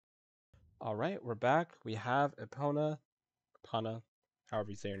All right, we're back. We have Epona,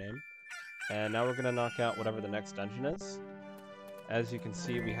 however you say your name. And now we're gonna knock out whatever the next dungeon is. As you can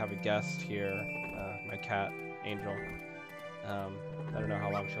see, we have a guest here, my cat, Angel. I don't know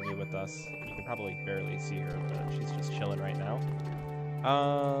how long she'll be with us. You can probably barely see her, but she's just chilling right now.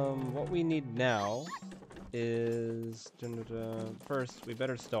 What we need now is... First, we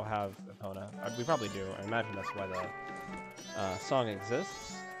better still have Epona. We probably do. I imagine that's why the song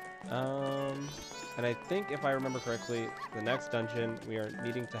exists. And I think if I remember correctly, the next dungeon, we are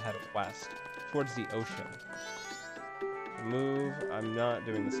needing to head west, towards the ocean. Move. I'm not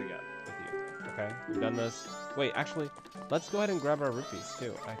doing this again with you. Okay, we've done this. Wait, actually, let's go ahead and grab our rupees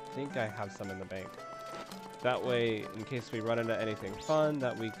too. I think I have some in the bank. That way, in case we run into anything fun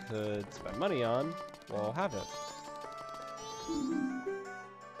that we could spend money on, we'll have it.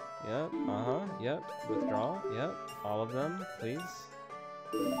 Yep, yep. Withdraw, yep. All of them, please.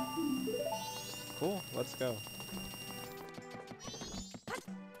 Cool, let's go.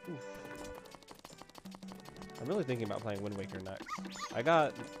 Oof. I'm really thinking about playing Wind Waker next. I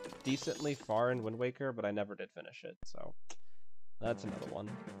got decently far in Wind Waker, but I never did finish it, so that's another one.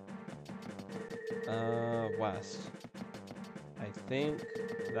 West. I think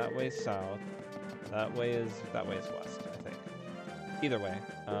that way's south. That way is west, I think. Either way,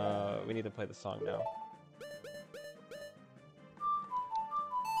 we need to play the song now.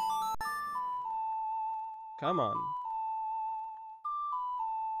 Come on.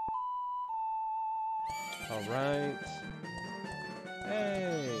 Alright.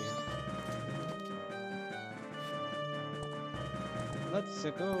 Hey! Let's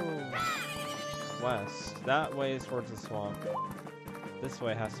go! West. That way is towards the swamp. This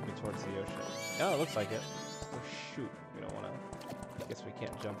way has to be towards the ocean. Oh, it looks like it. Oh shoot, we don't wanna... Guess we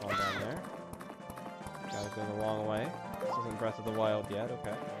can't jump on down there. Gotta go the long way. This isn't Breath of the Wild yet,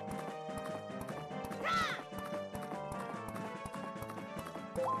 okay.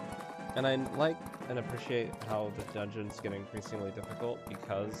 And I like and appreciate how the dungeons get increasingly difficult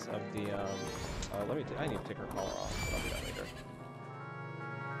because of the, I need to take her collar off, but I'll do that later.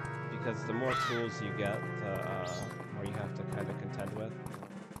 Because the more tools you get, the more you have to kind of contend with.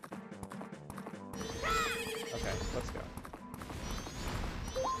 Okay, let's go.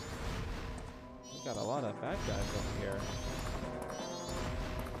 We got a lot of bad guys over here.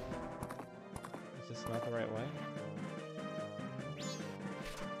 Is this not the right way?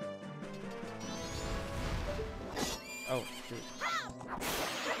 Oh, shoot.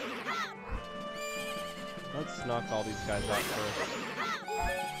 Let's knock all these guys out first.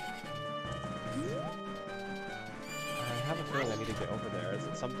 I have a feeling I need to get over there. Is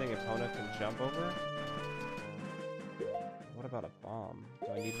it something Epona can jump over? What about a bomb?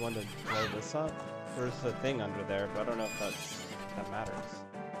 Do I need one to blow this up? There's a thing under there, but I don't know if that matters.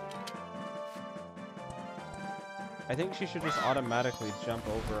 I think she should just automatically jump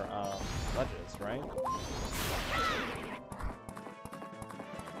over ledges, right?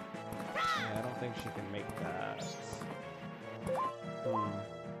 Yeah, I don't think she can make that.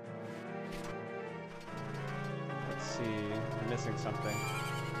 Let's see. I'm missing something.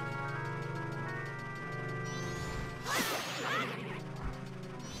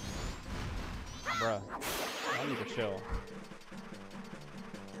 Bruh. I need to chill.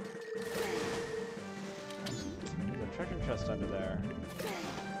 There's a treasure chest under there.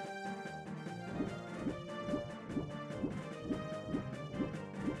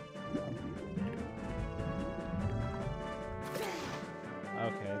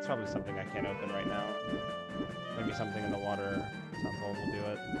 Okay, it's probably something I can't open right now. Maybe something in the water temple will do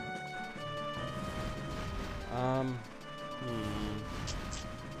it.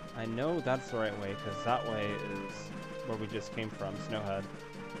 I know that's the right way, because that way is where we just came from, Snowhead.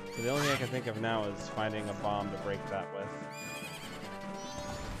 So the only thing I can think of now is finding a bomb to break that with.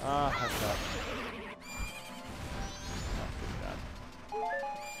 Ah, heads up.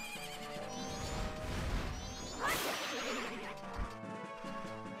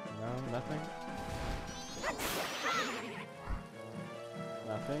 No, nothing?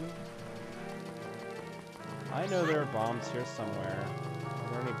 Nothing? I know there are bombs here somewhere. Are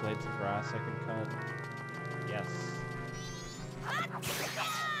there any blades of grass I can cut? Yes.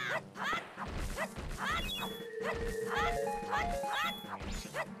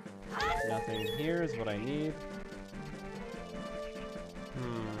 Nothing here is what I need.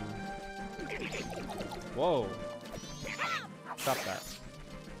 Whoa! Stop that.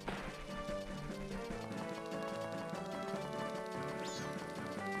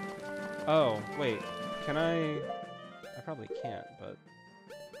 Oh, wait. Can I probably can't, but...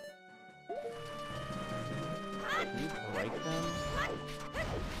 Can you break them?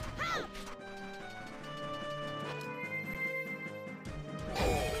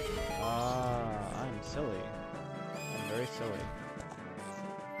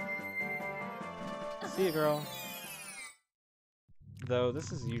 See you, girl. Though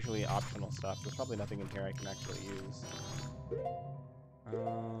this is usually optional stuff. There's probably nothing in here I can actually use.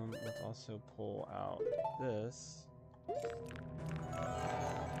 Let's also pull out this.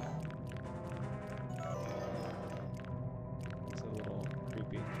 It's a little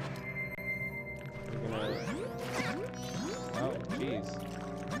creepy. We're gonna... Oh, jeez.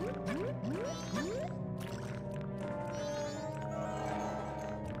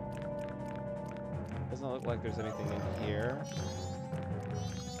 Doesn't look like there's anything in here.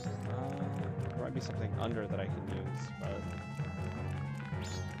 There might be something under that I can use, but...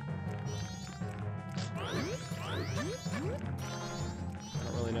 I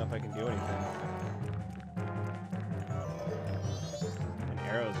don't really know if I can do anything. And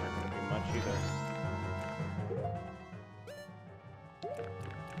arrows aren't going to do much either.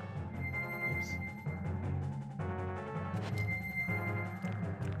 Oops.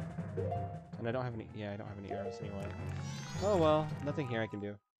 And I don't have any... Yeah, I don't have any arrows anyway. Oh well, nothing here I can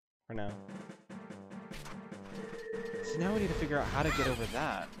do. For now. So now we need to figure out how to get over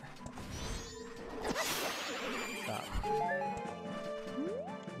that. Stop.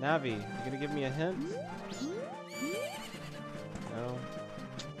 Navi, you gonna give me a hint? No?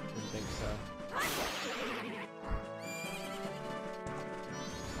 Didn't think so.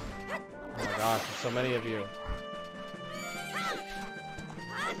 Oh my gosh, there's so many of you.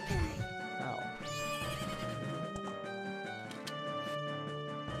 Ow.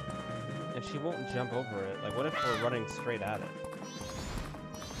 And she won't jump over it. Like, what if we're running straight at it?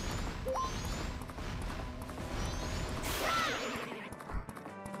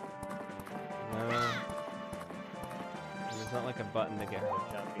 There's not like a button to get her to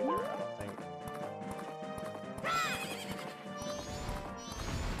jump either, I don't think.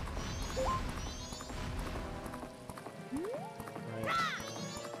 Right.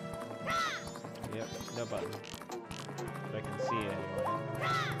 Yep, no button. But I can see it anyway.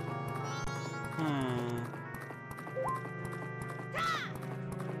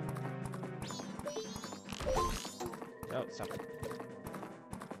 Oh, stop it.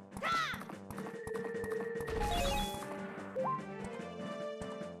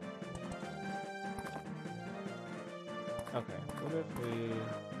 Okay, what if we...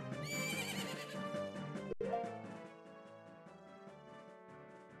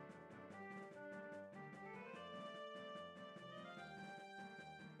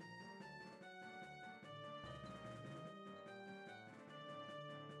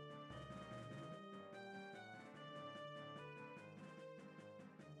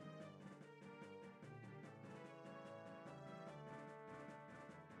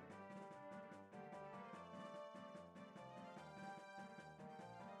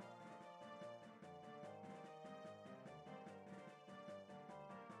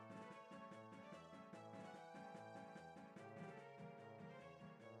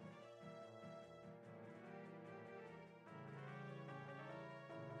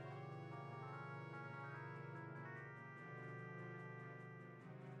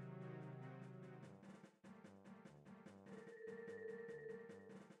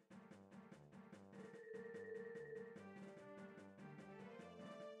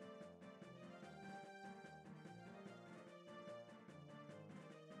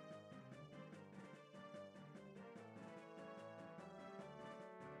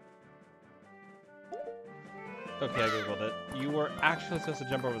 Okay, I googled it. You were actually supposed to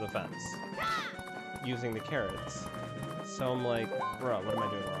jump over the fence using the carrots. So I'm like, bro, what am I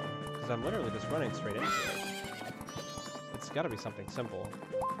doing wrong? Because I'm literally just running straight into it. It's got to be something simple.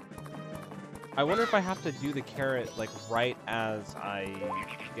 I wonder if I have to do the carrot like right as I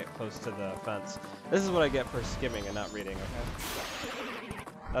get close to the fence. This is what I get for skimming and not reading, okay?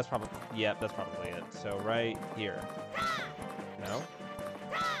 That's probably, yep, that's probably it. So right here. No?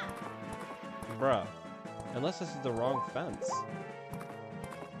 Bruh. Unless this is the wrong fence.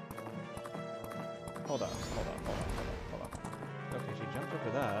 Hold on, hold on, hold on, hold on, hold on. Okay, she jumped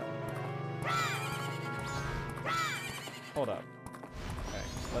over that. Hold up. Okay,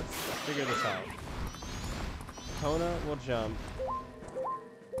 let's figure this out. Kona will jump.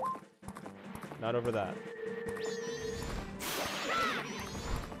 Not over that.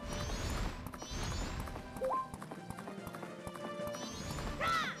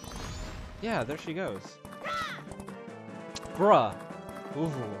 Yeah, there she goes. Bruh.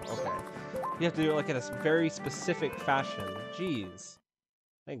 Ooh, okay. You have to do it like in a very specific fashion. Jeez.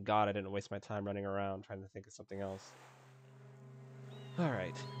 Thank God I didn't waste my time running around trying to think of something else.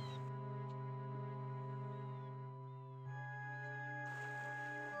 Alright.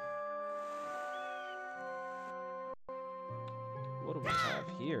 What do we have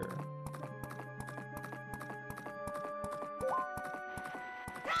here?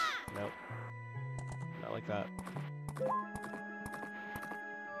 I like that.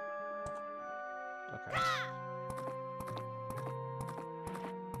 Okay.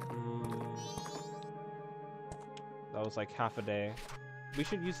 That was like half a day. We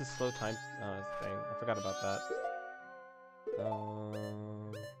should use the slow time thing. I forgot about that.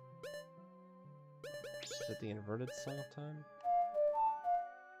 Is it the inverted song time?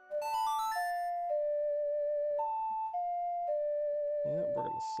 Yeah, we're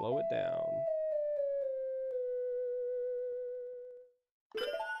gonna slow it down.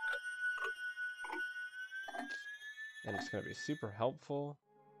 And it's gonna be super helpful.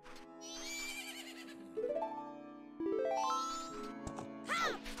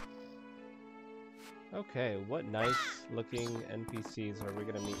 Okay, what nice looking NPCs are we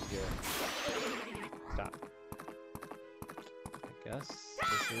gonna meet here? Stop. I guess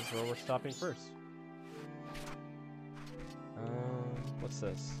this is where we're stopping first. What's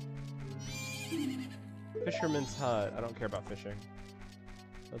this? Fisherman's hut. I don't care about fishing.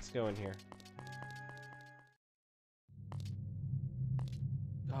 Let's go in here.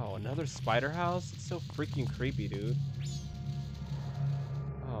 Oh, another spider house? It's so freaking creepy, dude.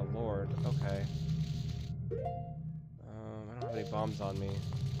 Oh, Lord. Okay. I don't have any bombs on me.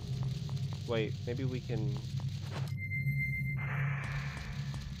 Wait, maybe we can...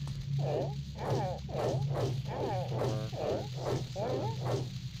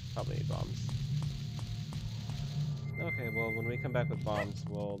 Probably need bombs. Okay, well, when we come back with bombs,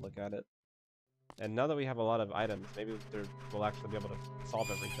 we'll look at it. And now that we have a lot of items, maybe we'll actually be able to solve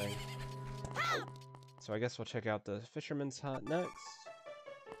everything. So I guess we'll check out the Fisherman's Hut next.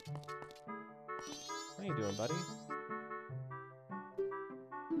 How you doing, buddy?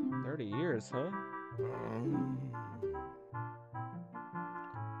 30 years, huh?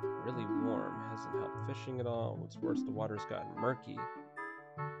 Really warm. Hasn't helped fishing at all. What's worse, the water's gotten murky.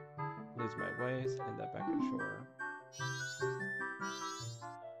 Lose my way, end up back at shore.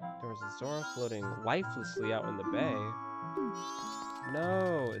 There was a Zora floating lifelessly out in the bay.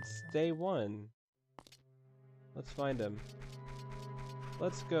 No, it's day one. Let's find him.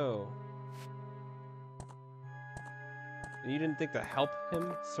 Let's go. And you didn't think to help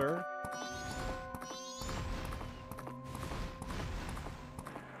him, sir?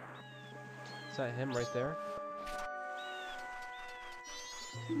 Is that him right there?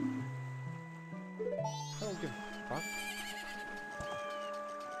 I don't give a fuck.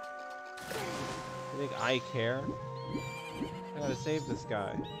 You think I care? I gotta save this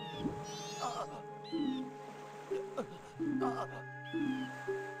guy.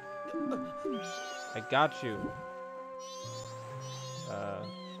 I got you.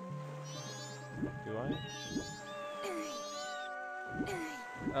 Do I?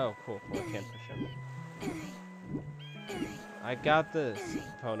 Oh, cool. I can't push him. I got this,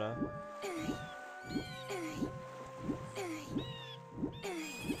 Pona.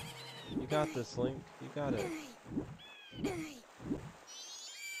 You got this, Link. You got it.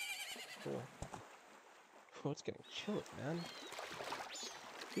 Cool. Oh, it's getting chilly, man.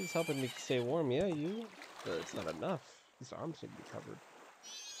 He's helping me stay warm, yeah, you. But it's not enough. His arms need to be covered.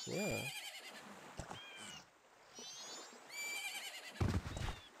 Yeah.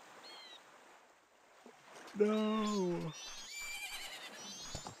 No.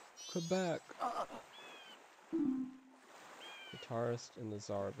 Come back. Guitarist in the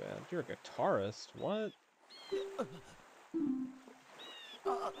Zora band. You're a guitarist? What?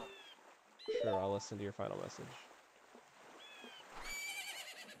 Sure, I'll listen to your final message.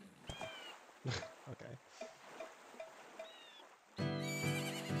 Okay.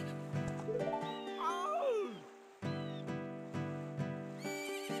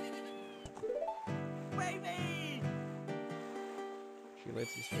 She laid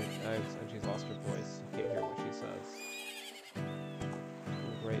some strange eggs and she's lost her voice. You can't hear what she says. In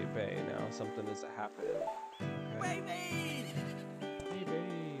the Great Bay now, something is happening. Okay. Baby!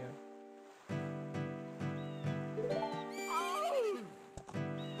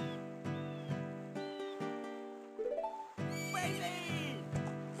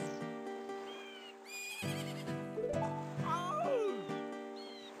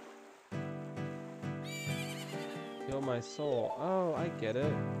 Heal my soul. Oh, I get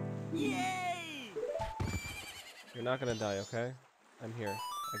it. Yay! You're not gonna die, okay? I'm here.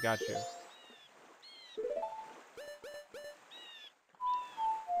 I got you.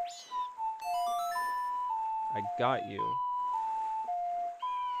 I got you.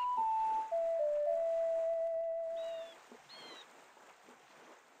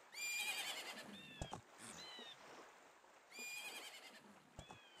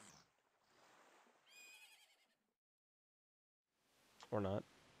 Or not.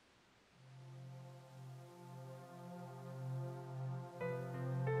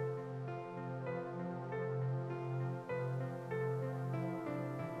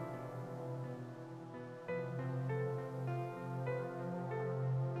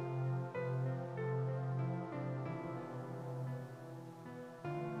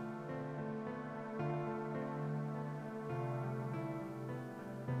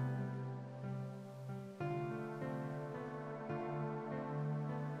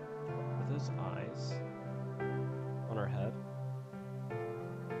 those eyes on her head?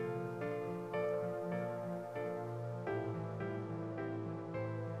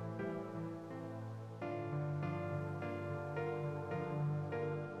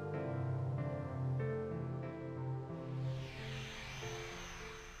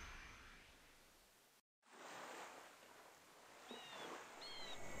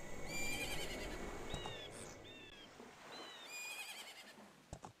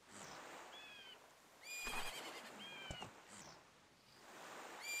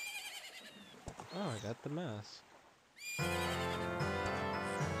 Oh, I got the mask.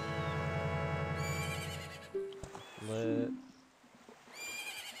 Lit.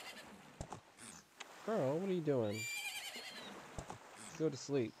 Girl, what are you doing? Go to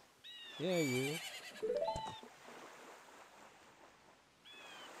sleep. Yeah, you.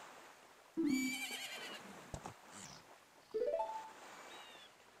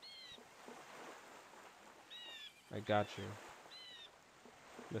 I got you,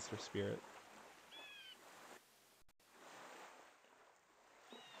 Mr. Spirit.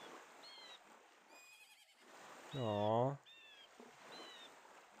 Aww.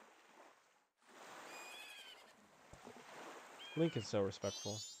 Link is so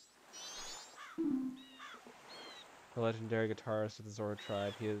respectful. The legendary guitarist of the Zora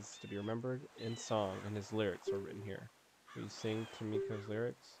tribe, he is to be remembered in song, and his lyrics are written here. Will you sing Tomiko's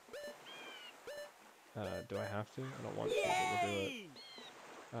lyrics? Do I have to? I don't want to, but we'll do it.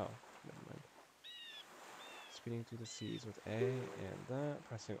 Oh, never mind. Speeding through the seas with A and that.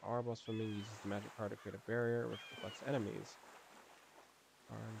 Pressing R while swimming uses the magic card to create a barrier which reflects enemies.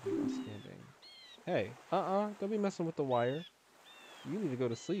 R and B while standing. Hey, don't be messing with the wire. You need to go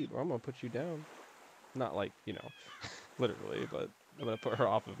to sleep or I'm gonna put you down. Not like, you know, literally, but I'm gonna put her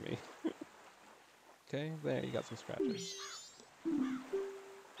off of me. Okay, there, you got some scratches.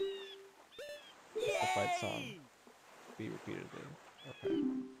 It's the fight song. Be repeatedly. Okay.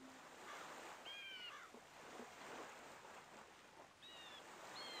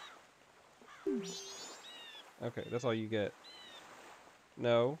 Okay, that's all you get.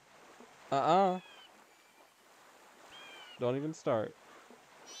 No. Don't even start.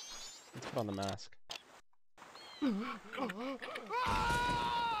 Let's put on the mask.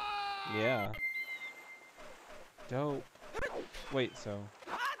 Yeah. Dope. Wait, so...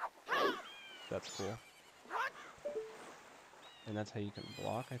 That's cool. And that's how you can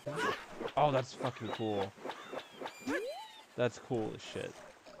block, I think? Oh, that's fucking cool. That's cool as shit.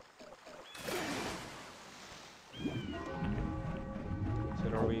 So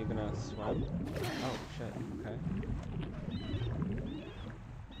are we gonna swim? Oh, shit. Okay.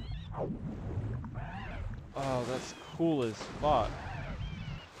 Oh, that's cool as fuck.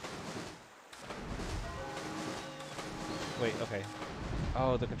 Wait, okay.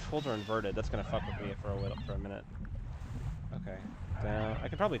 Oh, the controls are inverted. That's gonna fuck with me for a minute. Okay. Down. I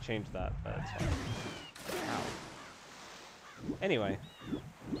could probably change that, but it's fine. Ow. Anyway.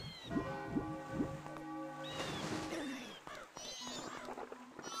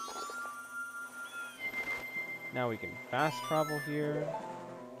 Now we can fast travel here.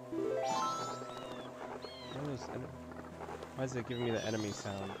 Why is it giving me the enemy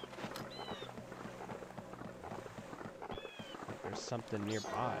sound? Like there's something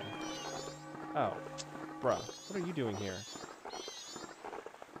nearby. Oh, bruh. What are you doing here?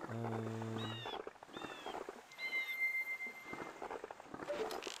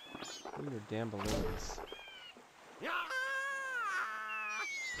 What are your damn balloons?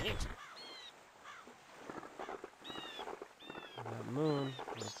 That moon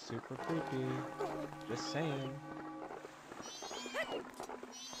looks super creepy. Just saying.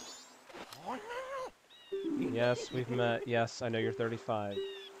 Yes, we've met. Yes, I know you're 35.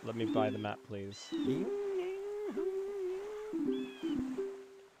 Let me buy the map, please.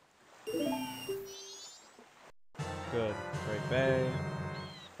 Good. Great Bay.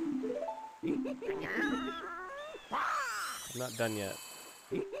 I'm not done yet.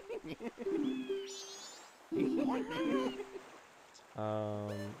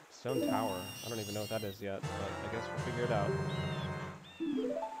 Stone Tower. I don't even know what that is yet, but I guess we'll figure it out.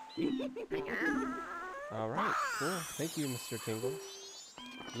 Alright, cool. Thank you, Mr. Tingle.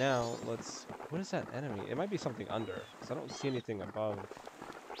 Now, let's... What is that enemy? It might be something under, because I don't see anything above.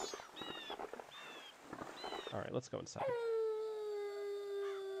 Alright, let's go inside.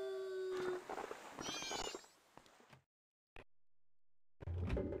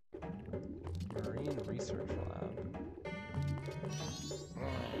 Marine Research Lab.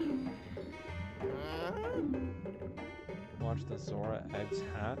 Watch the Zora eggs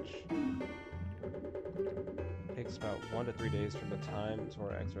hatch. Takes takes about 1 to 3 days from the time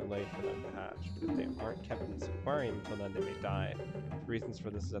Zora eggs are laid for them to hatch. But if they aren't kept in this aquarium until then, they may die. The reasons for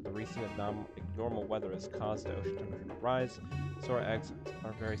this is that the recent abnormal weather has caused the ocean temperature to rise. Zora eggs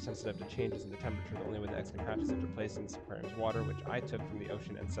are very sensitive to changes in the temperature. The only way the eggs can hatch is after placed in this aquarium's water, which I took from the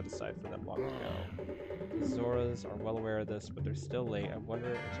ocean and set aside for them long ago. The Zoras are well aware of this, but they're still late. I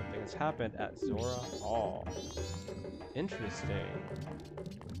wonder if something has happened at Zora Hall. Interesting.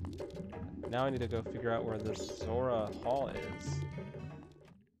 Now I need to go figure out where this Zora Hall is.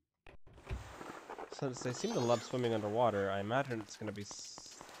 Since they seem to love swimming underwater, I imagine it's gonna be...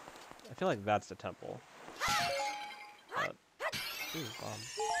 I feel like that's the temple. Ooh,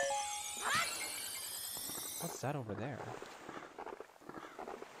 what's that over there?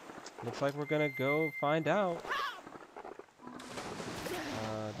 Looks like we're gonna go find out.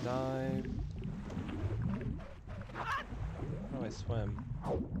 Dive. How do I swim?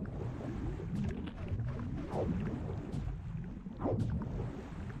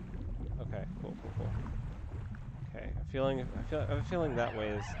 Okay, cool. Okay, I have a feeling that way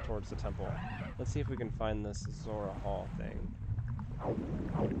is towards the temple. Let's see if we can find this Zora Hall thing.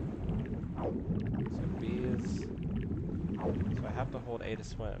 So B is... So I have to hold A to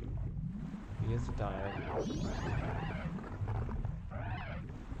swim. B is to dive.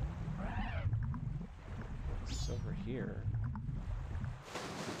 It's over here.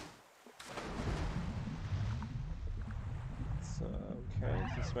 Okay,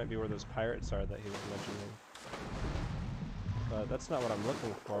 this might be where those pirates are that he was mentioning. But that's not what I'm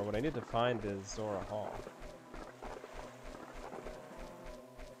looking for. What I need to find is Zora Hall.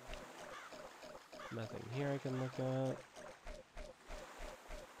 Nothing here I can look at.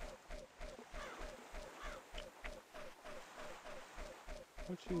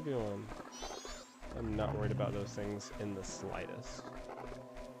 What you doing? I'm not worried about those things in the slightest.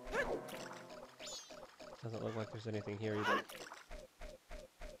 Doesn't look like there's anything here either.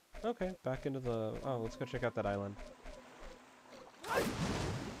 Okay, back into the... Oh, let's go check out that island. Well,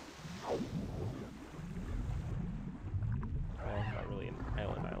 not really an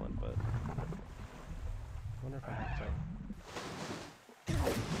island, but... I wonder if I have to...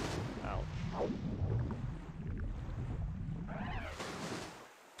 Ouch.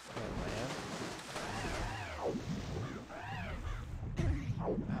 Can't land.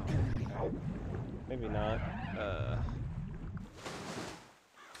 Oh, okay. Maybe not.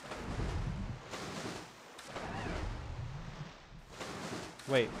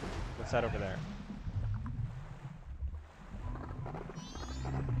 Wait, what's that over there?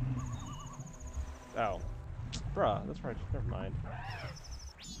 Oh. Bruh, that's right, never mind.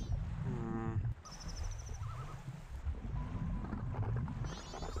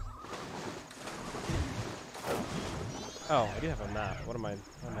 Oh, I do have a map. Why am I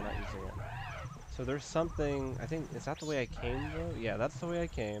not using it? So there's something, I think, is that the way I came though? Yeah, that's the way I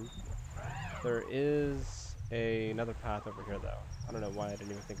came. There is another path over here though. I don't know why I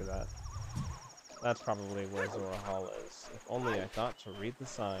didn't even think of that. That's probably where Zora Hall is. If only I thought to read the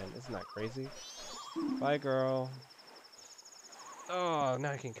sign. Isn't that crazy? Bye, girl. Oh,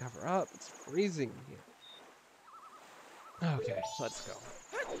 now I can cover up. It's freezing here. Okay, let's go.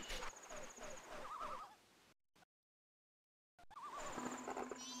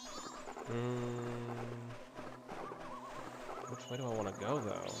 Which way do I want to go,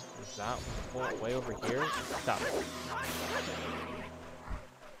 though? Is that way over here? Stop it.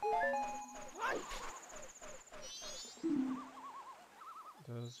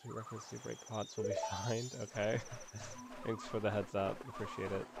 Those who recklessly break pots will be fined. Okay. Thanks for the heads up.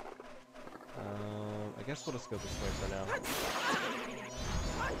 Appreciate it. I guess we'll just go this way for now.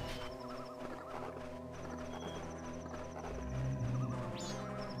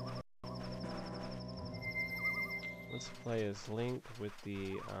 Let's play as Link with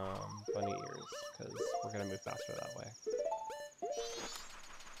the bunny ears, because we're gonna move faster that way.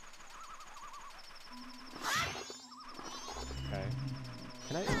 Okay.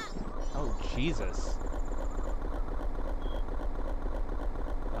 Can I? Oh, Jesus.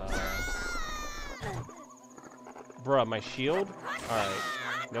 Bruh, my shield? Alright.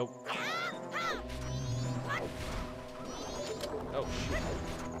 Nope. Oh, shoot.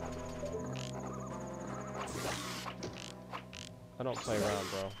 I don't play around,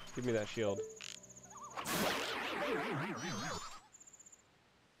 bro. Give me that shield.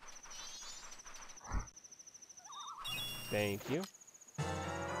 Thank you.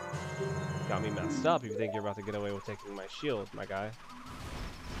 Got me messed up if you think you're about to get away with taking my shield, my guy.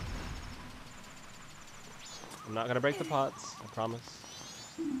 I'm not gonna break the pots, I promise.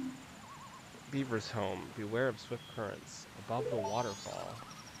 Beaver's home. Beware of swift currents. Above the waterfall.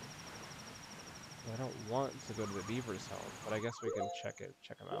 I don't want to go to the beaver's home, but I guess we can check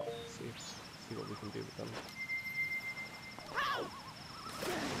them out, and see what we can do with them.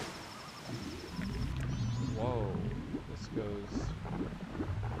 Whoa, this goes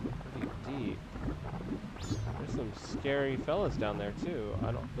pretty deep. There's some scary fellas down there too.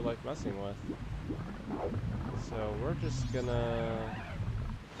 I don't feel like messing with. So we're just gonna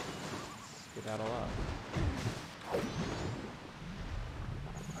skedaddle up.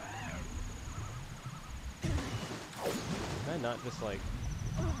 Can I not just like...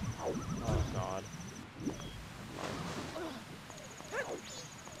 Oh god.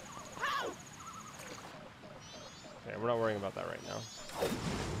 Okay, we're not worrying about that right now.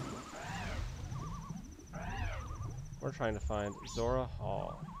 We're trying to find Zora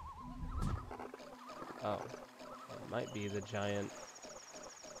Hall. Oh. It might be the giant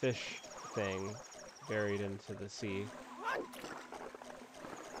fish thing buried into the sea.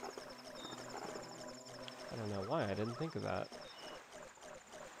 I don't know why I didn't think of that.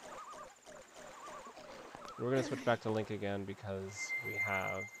 We're gonna switch back to Link again because we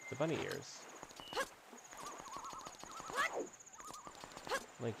have the bunny ears.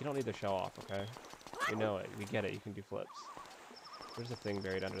 Link, you don't need to show off, okay? We know it. We get it. You can do flips. There's a thing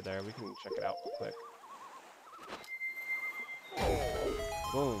buried under there. We can check it out real quick.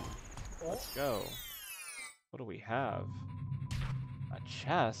 Boom. Let's go. What do we have? A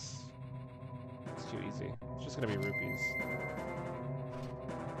chest? It's too easy. It's just gonna be rupees.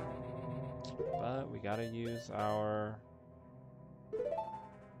 But we gotta use our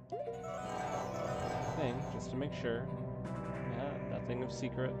thing just to make sure. Yeah, nothing of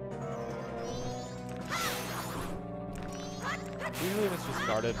secret. Usually if it's just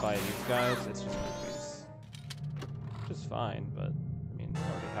guarded by these guys, it's just rupees. Which is fine, but I mean, I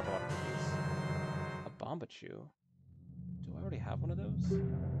already have a lot of rupees. A Bombachu. Do I already have one of those?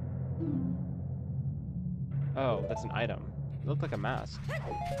 Oh, that's an item. It looked like a mask.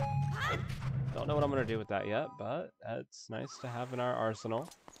 Don't know what I'm gonna do with that yet, but it's nice to have in our arsenal.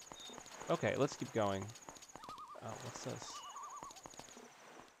 Okay, let's keep going. Oh, what's this?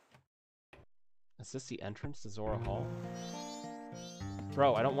 Is this the entrance to Zora Hall?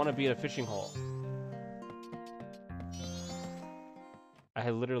 Bro, I don't want to be at a fishing hole. I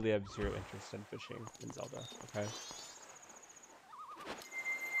literally have zero interest in fishing in Zelda, okay?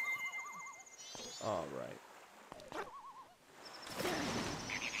 Alright.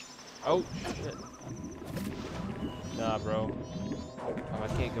 Oh, shit. Nah, bro. Oh, I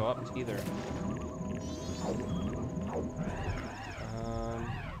can't go up either.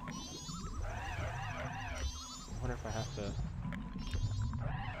 I wonder if I have to...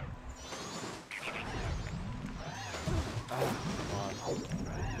 Oh, come on.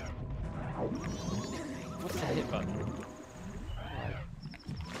 What's the hit button? Alright.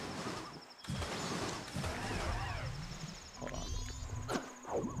 Hold on.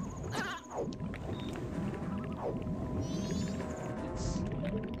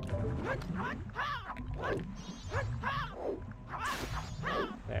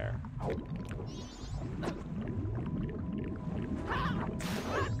 There.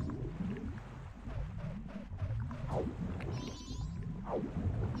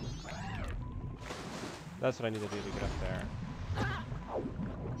 That's what I need to do to get up there.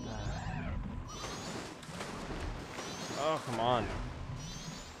 Oh, come on.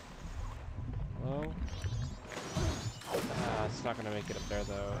 Hello? It's not gonna make it up there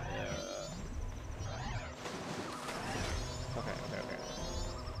though. Okay.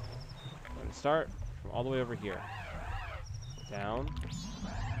 I'm gonna start from all the way over here. Down.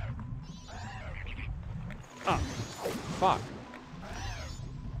 Ah! Fuck!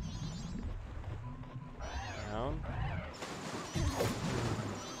 Down.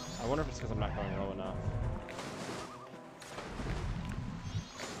 I wonder if it's because I'm not going low enough.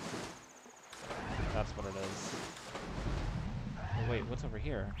 That's what it is. Oh, wait, what's over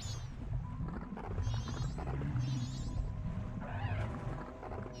here?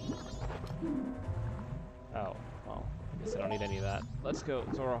 Oh, well, I guess I don't need any of that. Let's go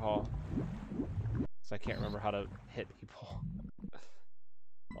Zora Hall. So I can't remember how to hit people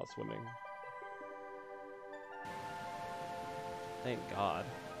while swimming. Thank God.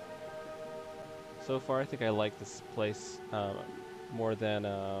 So far, I think I like this place more than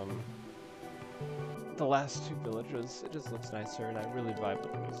the last two villages. It just looks nicer, and I really vibe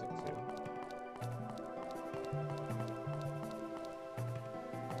with the music too.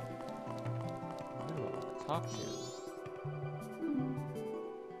 Who do I want to talk to?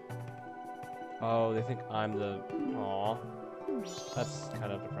 Oh, they think I'm the... Aw. That's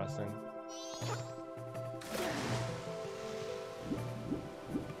kind of depressing.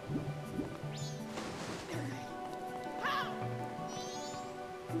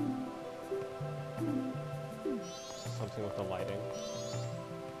 Something with the lighting.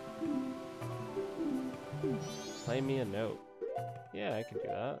 Play me a note. Yeah, I can do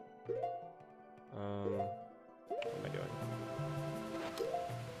that. What am I doing?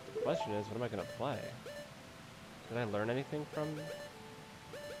 The question is, what am I gonna play? Did I learn anything from...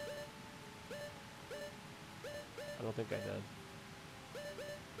 I don't think I did.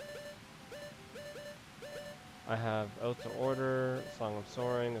 I have Oath to Order, Song of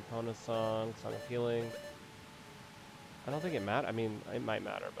Soaring, Opponent's Song, Song of Healing. I don't think it matters. I mean, it might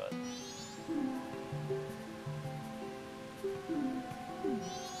matter, but...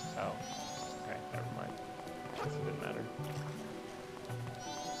 Oh. Okay, never mind. Guess it didn't matter.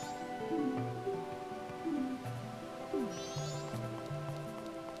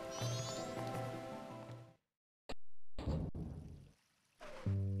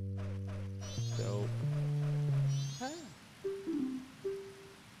 Dope.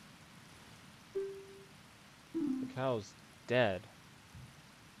 The cow's dead.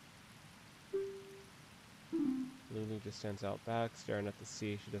 Lulu just stands out back, staring at the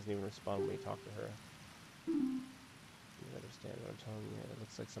sea. She doesn't even respond when we talk to her. You understand what I'm telling you? It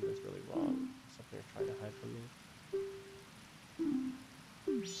looks like something's really wrong. Something you're trying to hide from me.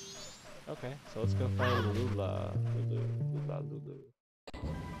 Okay, so let's go find Lula. Lulu.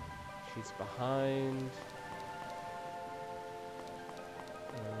 She's behind.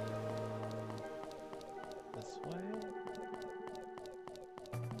 This way?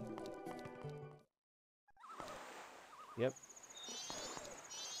 Yep.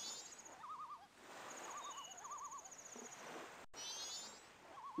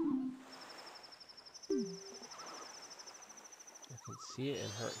 I can see it in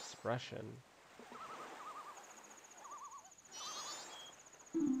her expression.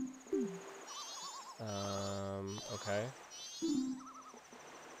 Okay.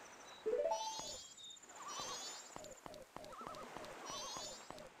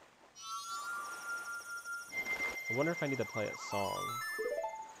 I wonder if I need to play a song.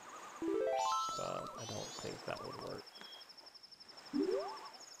 But I don't think that would work. I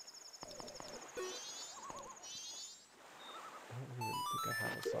don't even think I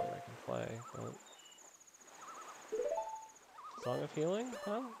have a song I can play, but... Song of Healing?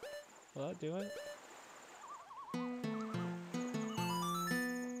 Huh? Will that do it?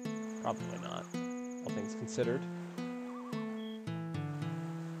 Probably not. All things considered.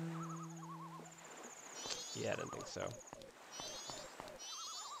 Yeah, I didn't think so.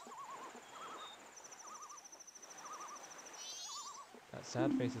 That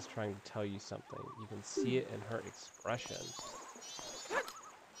sad face is trying to tell you something. You can see it in her expression.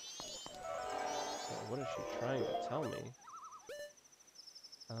 Well, what is she trying to tell me?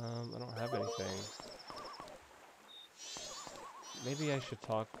 I don't have anything. Maybe I should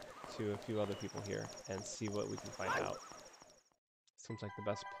talk to a few other people here and see what we can find out. Seems like the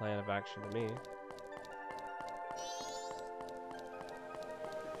best plan of action to me.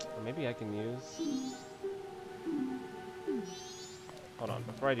 Or maybe I can use... Hold on,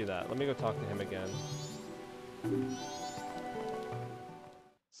 before I do that, let me go talk to him again.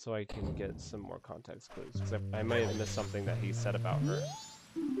 So I can get some more context clues, because I might have missed something that he said about her.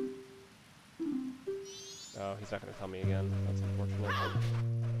 Oh, he's not going to tell me again. That's unfortunate.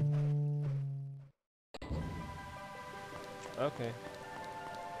 Okay.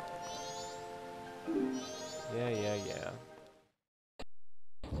 Yeah.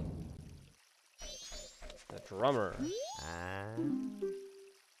 The drummer.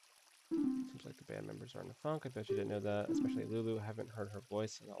 Seems like the band members are in a funk. I bet you didn't know that. Especially Lulu. I haven't heard her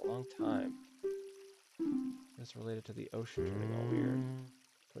voice in a long time. It's related to the ocean turning all weird.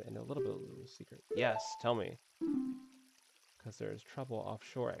 Wait, I know a little bit of Lulu's secret. Yes, tell me. Because there is trouble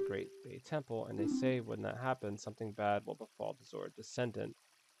offshore at Great Bay Temple, and they say when that happens, something bad will befall the Zora descendant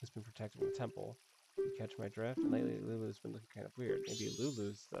who's been protecting the temple. You catch my drift? And lately Lulu's been looking kind of weird. Maybe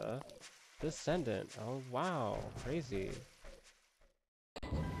Lulu's the descendant. Oh, wow. Crazy.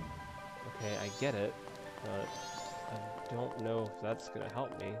 Okay, I get it, but I don't know if that's going to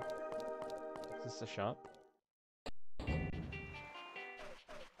help me. Is this a shop?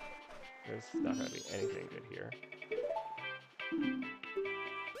 There's not going to be anything good here.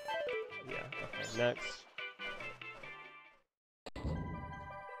 Yeah, okay, next.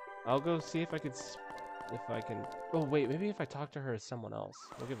 I'll go see if I can... Oh, wait, maybe if I talk to her as someone else.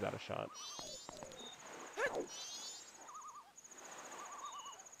 We'll give that a shot.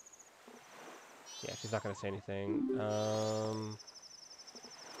 Yeah, she's not going to say anything. Oh,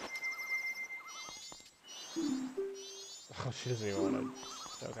 she doesn't even want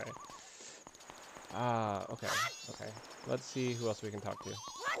to... Okay. Ah, okay, okay. Let's see who else we can talk to.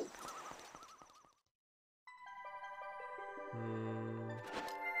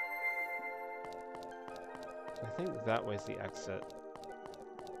 I think that way's the exit,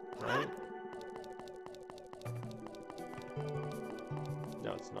 right?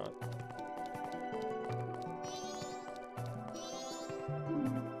 No, it's not.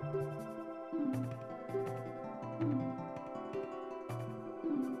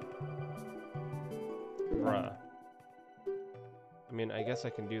 Bruh. I mean, I guess I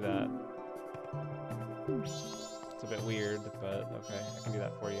can do that. It's a bit weird, but okay, I can do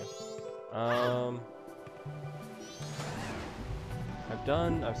that for you.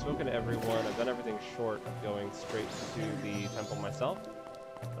 I've spoken to everyone, I've done everything short of going straight to the temple myself.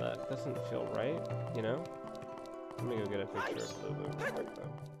 That doesn't feel right, you know? Let me go get a picture of Lulu real quick,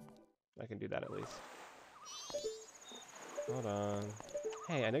 though. I can do that at least. Hold on.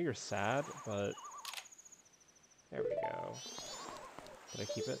 Hey, I know you're sad, but... There we go. Did I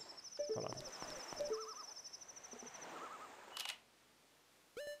keep it? Hold on.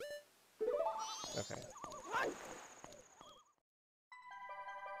 Okay.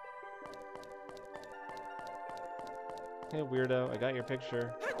 Hey, weirdo, I got your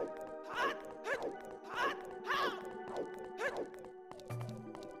picture.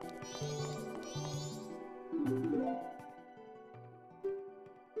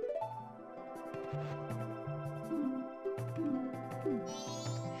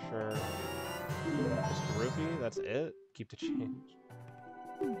 Sure. Just a rupee? That's it? Keep the change.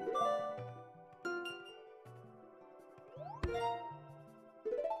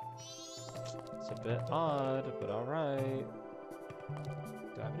 It's a bit odd, but alright.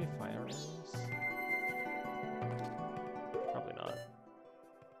 Do I have any fire arrows? Probably not.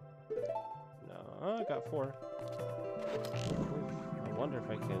 No, oh, I got 4. I wonder if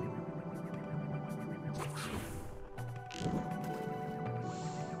I can...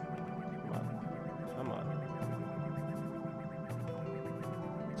 Come on.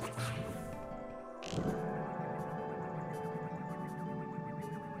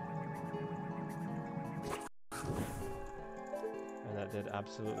 And that did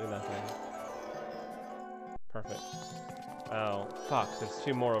absolutely nothing. Perfect. Oh, fuck, there's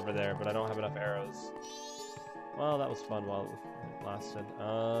 2 more over there, but I don't have enough arrows. Well, that was fun while it lasted.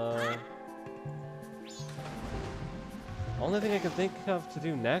 Only thing I can think of to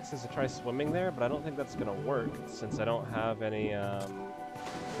do next is to try swimming there, but I don't think that's gonna work, since I don't have any, I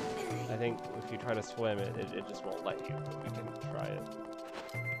think if you try to swim, it just won't let you, but we can try it.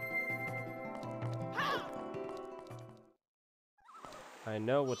 I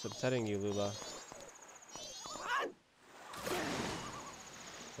know what's upsetting you, Lula.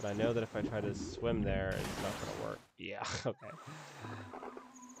 But I know that if I try to swim there, it's not gonna work. Yeah, okay.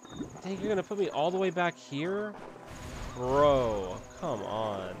 Dang, you're gonna put me all the way back here? Bro, come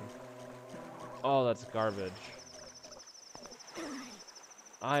on. Oh, that's garbage.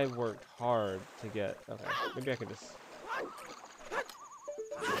 I worked hard to get... Okay, maybe I can just...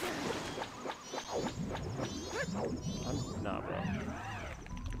 Nah, bro.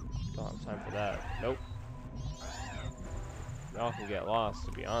 Don't have time for that. Nope. Y'all can get lost,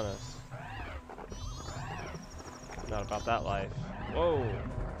 to be honest. Not about that life. Whoa!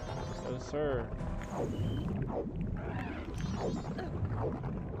 No, sir. I don't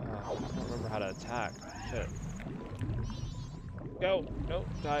remember how to attack. Shit. Go! Nope,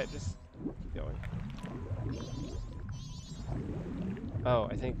 die. Just keep going. Oh,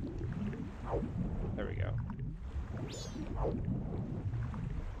 I think... There we go.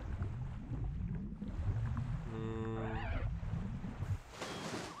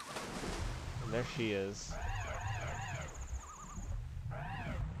 And there she is.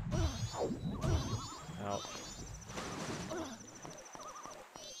 Ouch.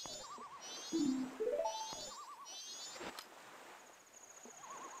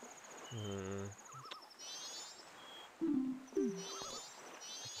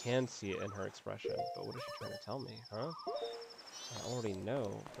 I can see it in her expression, but what is she trying to tell me, huh? I already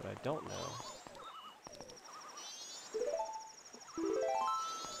know, but I don't know.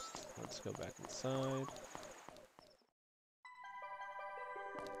 Let's go back inside.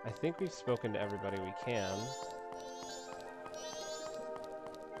 I think we've spoken to everybody we can.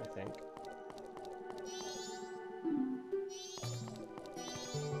 I think.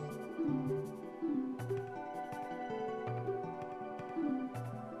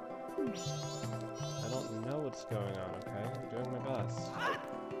 I don't know what's going on, okay? I'm doing my best.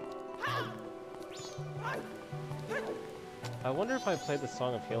 I wonder if I played the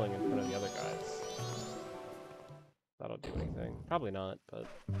Song of Healing in front of the other guys. That'll do anything. Probably not, but...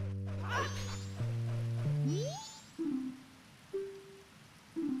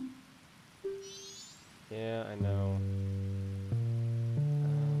 Yeah, I know.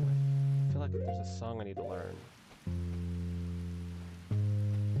 I feel like there's a song I need to learn.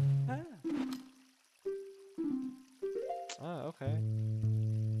 Ah, okay.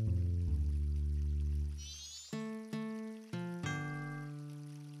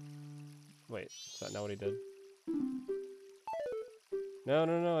 Wait, is that not what he did? No,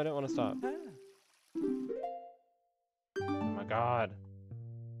 no, no, I didn't want to stop. Oh my god.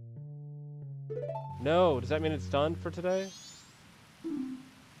 No, does that mean it's done for today?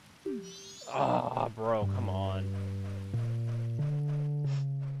 Ah, bro, come on.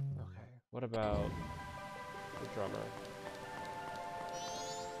 Okay, what about the drummer?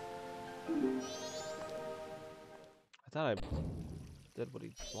 I thought I did what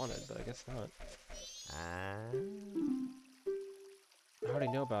he wanted, but I guess not. I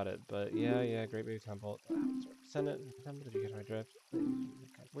already know about it, but yeah, Great Baby Temple. Send it. Did you get my drift?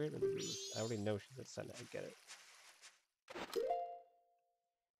 Weird. I already know she said send it. I get it.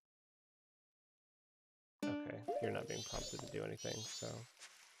 Okay, you're not being prompted to do anything, so.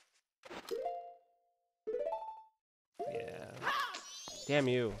 Yeah. Damn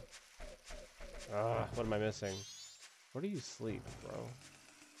you. Ugh, what am I missing? Where do you sleep, bro?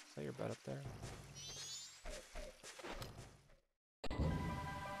 Is that your bed up there?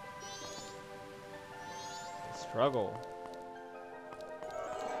 Struggle.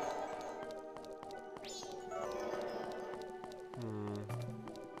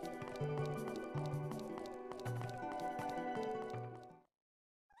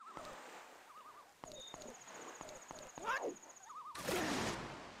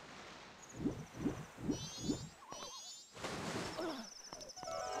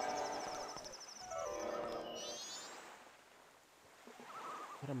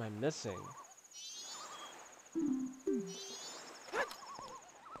 What am I missing?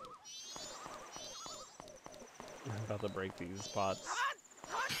 I'm about to break these pots.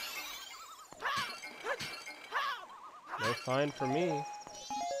 No fine for me.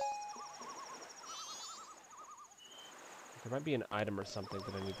 There might be an item or something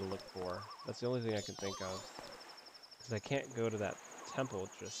that I need to look for. That's the only thing I can think of. Because I can't go to that temple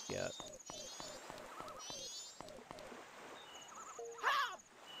just yet.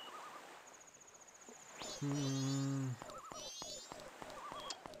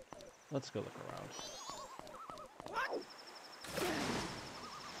 Let's go look around.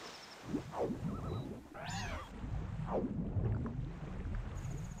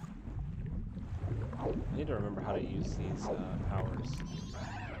 I need to remember how to use these powers.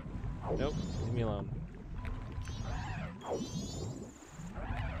 Nope, leave me alone.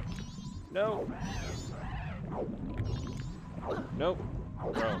 No! Nope.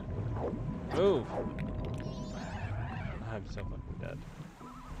 Bro. Move! I'm so fucking dead.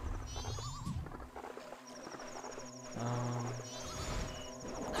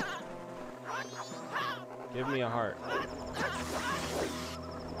 Give me a heart.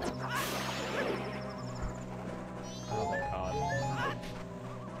 Oh my god.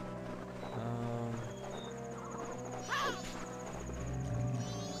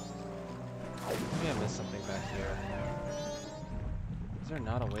 Maybe I missed something back here. Is there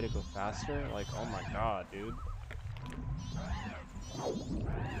not a way to go faster? Like, oh my god, dude.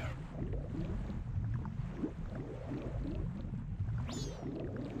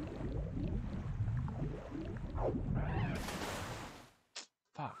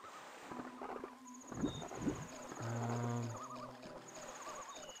 Fuck.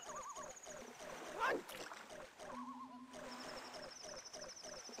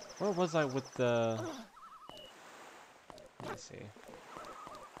 Where was I with the... Let me see.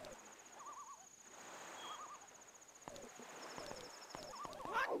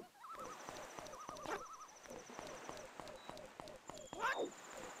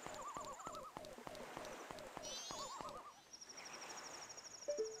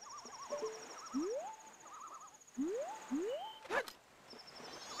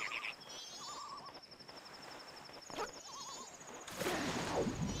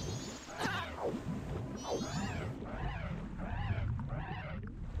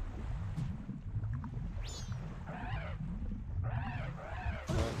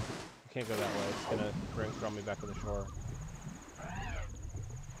 Can't go that way. It's gonna throw me back to the shore.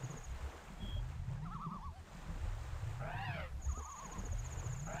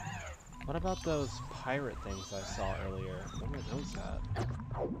 What about those pirate things I saw earlier? Where were those at?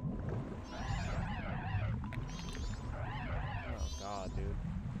 Oh god, dude.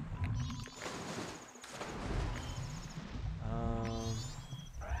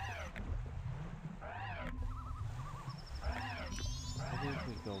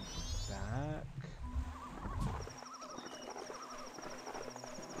 Go back.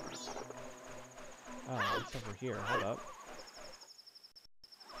 Oh, it's over here. Hold up.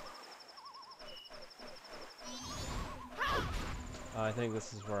 I think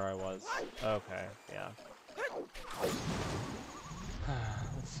this is where I was. Okay, yeah.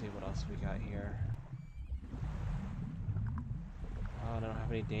 Let's see what else we got here. Oh, I don't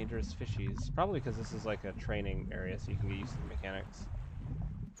have any dangerous fishies. Probably because this is like a training area, so you can get used to the mechanics.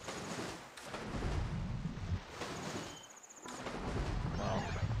 Well,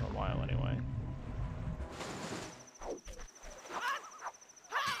 for a while anyway.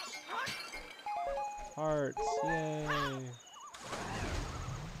 Hearts, yay!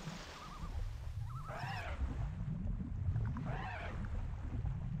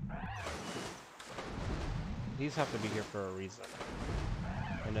 These have to be here for a reason.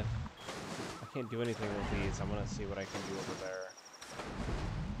 And if I can't do anything with these, I'm gonna see what I can do over there.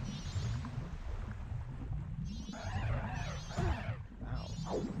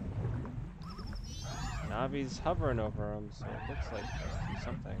 Ow. Navi's hovering over them, so it looks like they do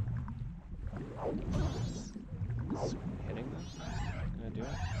something. Is hitting them? Gonna do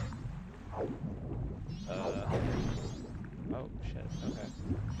it? Oh shit, okay.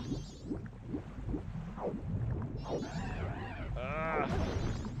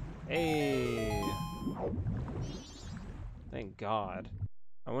 Hey! Thank God.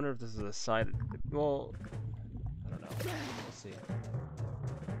 I wonder if this is a side... Well, I don't know. We'll see.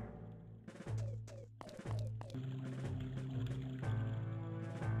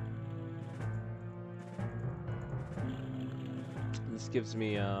 This gives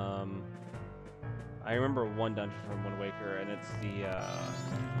me, I remember one dungeon from Wind Waker, and it's the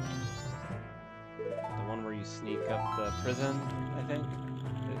one where you sneak up the prison, I think.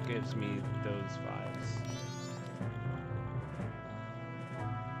 It gives me those vibes.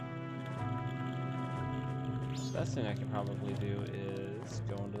 The best thing I can probably do is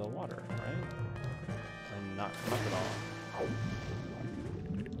go into the water, right? And not come up at all.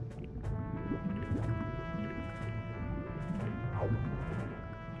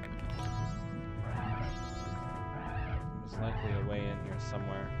 There's likely a way in here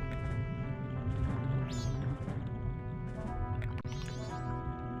somewhere.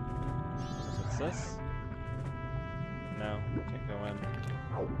 What's this? No, can't go in.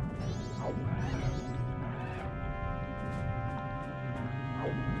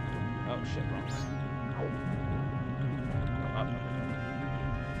 Oh shit, wrong way. Oh, up.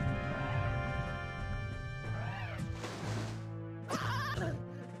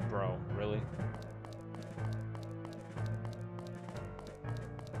 Bro, really?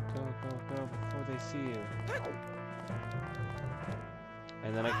 Go before they see you.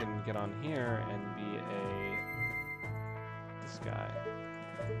 And then I can get on here and be this guy.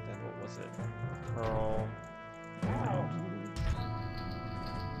 Then what was it? Pearl.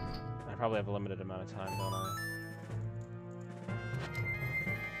 I probably have a limited amount of time, don't I?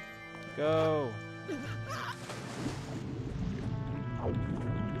 Go! I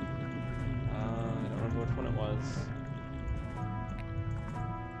don't remember which one it was.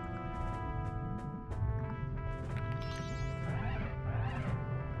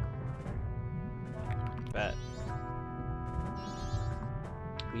 Bet.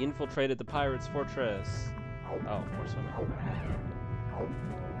 We infiltrated the pirates' fortress. Oh, we're swimming. Oh,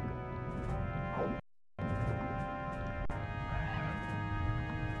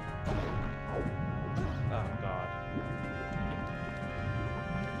 God.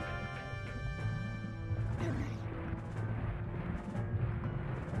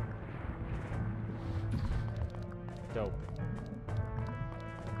 Dope.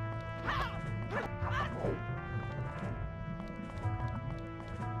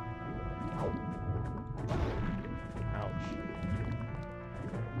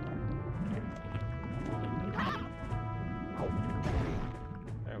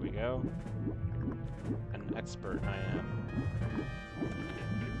 Go. An expert I am.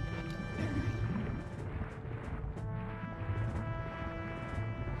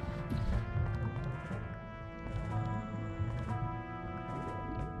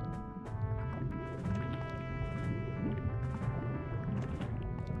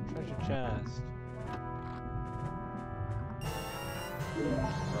 Treasure chest.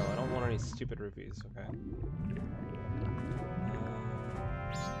 Oh, I don't want any stupid rupees, okay?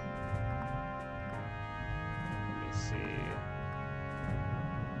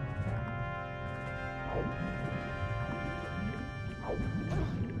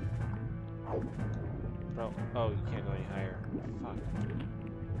 Bro, oh, you can't go any higher. Fuck.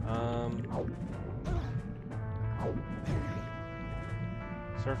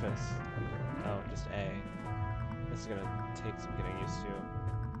 Surface. Oh, just A. This is gonna take some getting used to.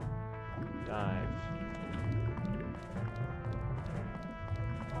 Dive.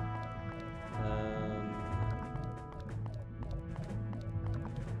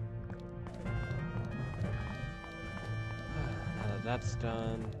 Now that that's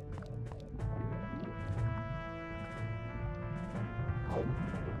done.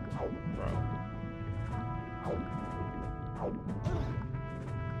 Bro.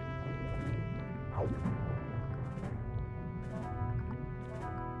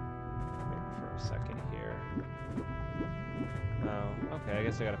 Wait for a second here. Oh, okay, I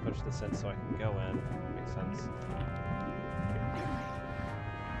guess I gotta push this in so I can go in. Makes sense.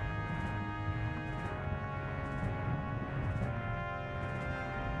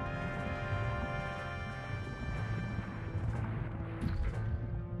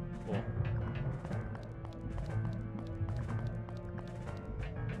 Cool.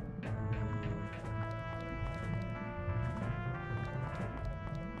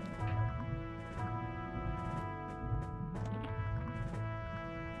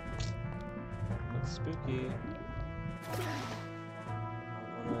 Looks spooky.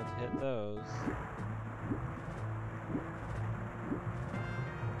 Don't want to hit those.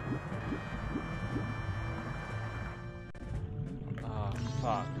 Oh,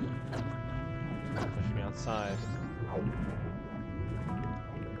 fuck. Push me outside.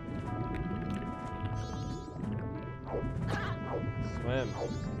 Swim.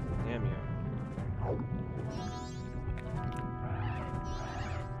 Damn you.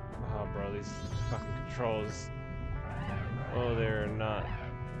 Oh, bro, these fucking controls. Oh, they're not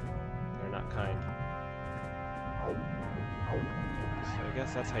kind. So I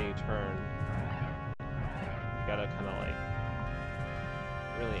guess that's how you turn. You gotta kind of like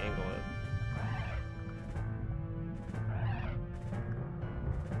really angle it.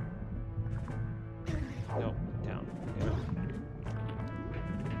 No, down. Damn it.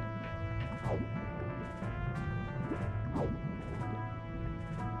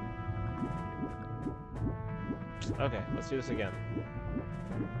 Okay, let's do this again.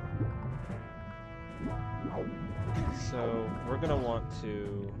 So we're gonna want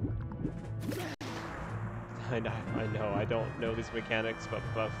to. I know, I don't know these mechanics, but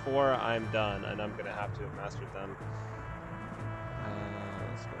before I'm done, and I'm gonna have to have mastered them.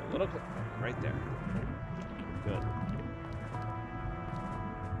 Let's go a little bit right there. Good.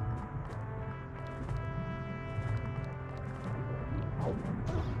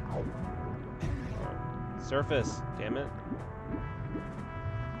 Surface, damn it.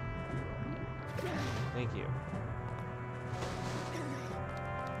 Thank you.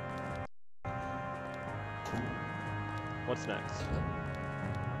 What's next?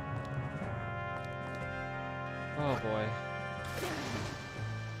 Oh boy.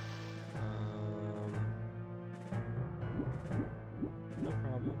 No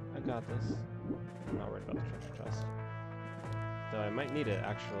problem. I got this. I'm not worried about the treasure chest. Though I might need it,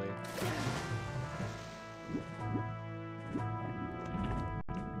 actually.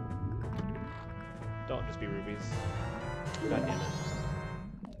 Don't just be rubies. God damn it.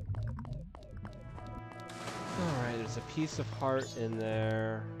 Alright, there's a piece of heart in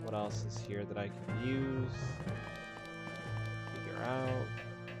there. What else is here that I can use? Figure out.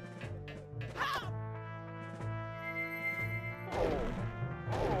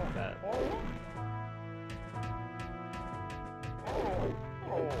 That.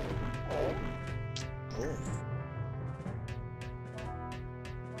 Cool.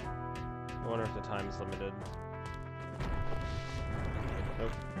 I wonder if the time is limited.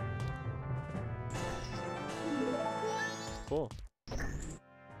 Nope. Cool.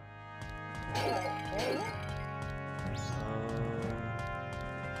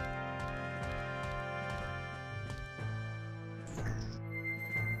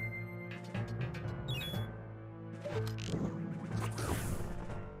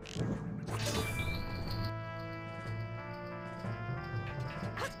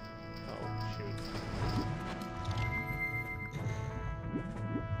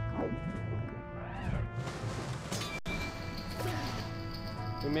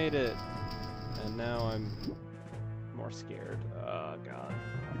 We made it, and now I'm more scared. Oh god.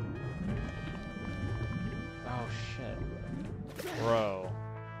 Oh shit. Bro.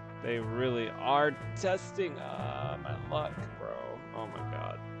 They really are testing my luck, bro. Oh my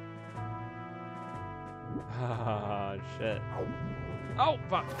god. Ah, shit. Oh,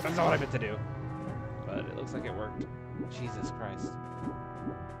 fuck. That's not what I meant to do. But it looks like it worked. Jesus Christ.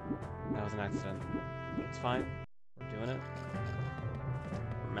 That was an accident. It's fine. We're doing it.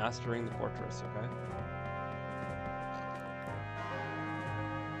 We're mastering the fortress, okay?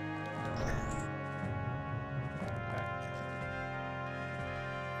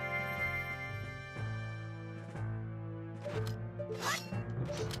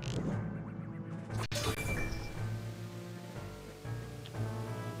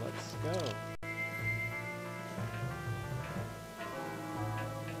 Let's go.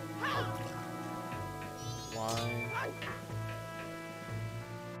 Why?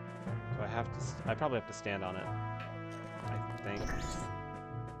 Do I have to? I probably have to stand on it. I think.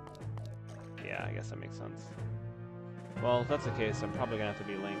 Yeah, I guess that makes sense. Well, if that's the case, I'm probably gonna have to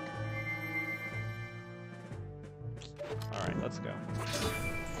be Link. Alright, let's go.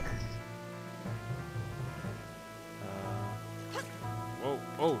 Whoa,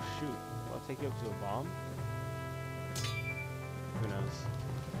 oh shoot. Will I take you up to a bomb? Who knows?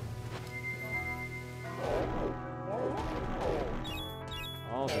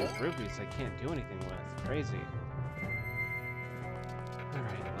 All these rupees I can't do anything with. Crazy.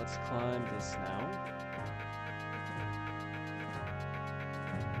 Alright, let's climb this now.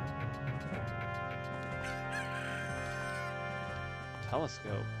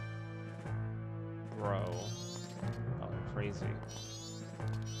 Telescope. Bro. Oh, crazy.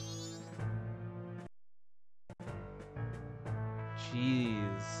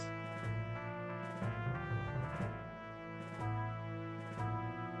 Jeez.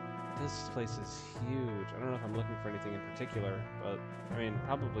 This place is huge. I don't know if I'm looking for anything in particular, but I mean,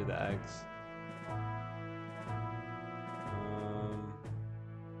 probably the eggs.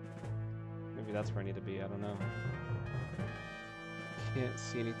 Maybe that's where I need to be. I don't know. Can't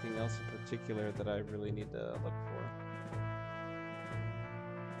see anything else in particular that I really need to look for.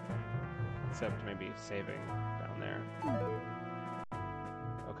 Except maybe saving down there.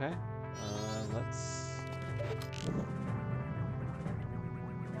 Okay. Let's...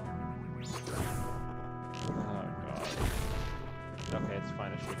 Oh god. Okay, it's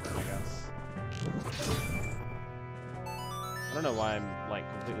fine to shoot them, I guess. I don't know why I'm, like,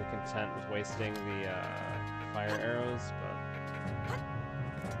 completely content with wasting the, fire arrows, but...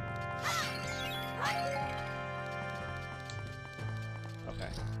 Okay.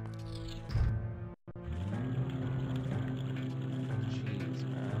 Jeez,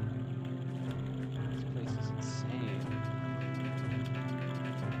 man. This place is insane.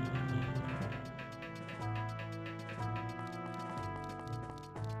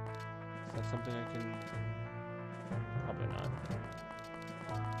 Is that something I can... Probably not.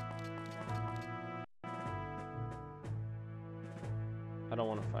 I don't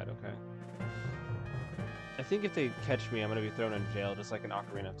want to fight, okay. I think if they catch me, I'm going to be thrown in jail, just like an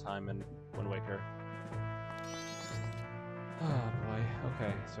Ocarina of Time and Wind Waker. Oh boy,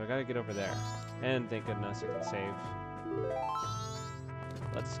 okay, so I gotta get over there. And thank goodness I can save.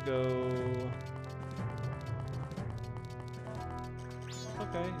 Let's go...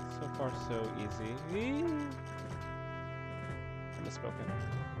 Okay, so far so easy. I misspoken.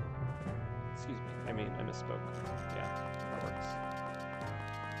 Excuse me, I mean, I misspoke. Yeah, that works.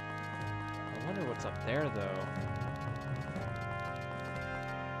 I wonder what's up there, though.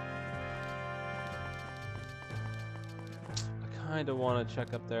 I kind of want to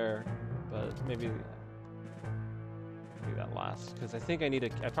check up there, but maybe that last, because I think I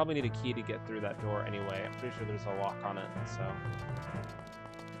probably need a key to get through that door anyway. I'm pretty sure there's a lock on it, so.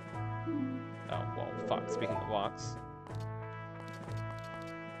 Oh well, fuck. Speaking of locks,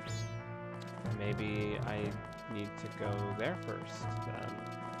 maybe I need to go there first, then.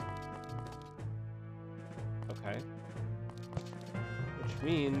 Okay. Which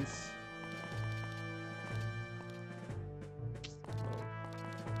means... Oh.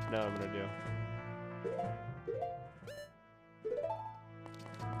 No, I'm gonna do.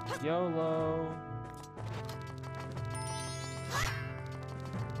 YOLO!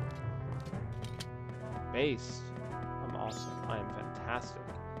 Base. I'm awesome. I am fantastic.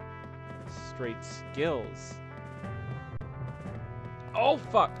 Straight skills. Oh,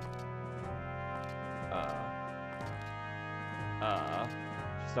 fuck!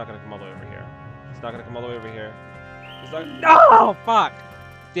 She's not gonna come all the way over here. She's not gonna come all the way over here. She's not. No! Fuck!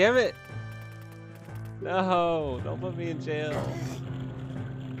 Damn it! No! Don't put me in jail.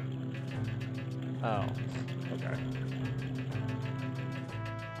 Oh. Okay.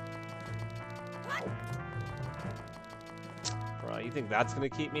 Bro, you think that's gonna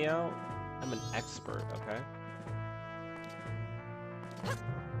keep me out? I'm an expert, okay?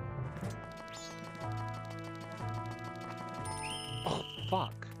 Oh,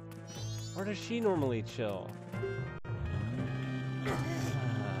 fuck. Where does she normally chill? We're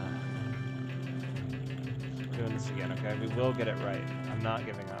doing this again, okay? We will get it right. I'm not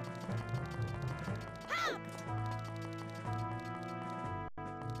giving up.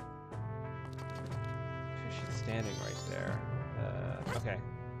 She's standing right there. Okay.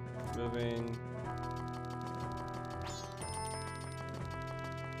 Moving.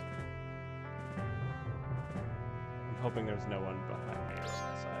 hoping there's no one behind me or on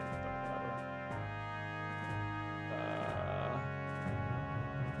my side, but whatever.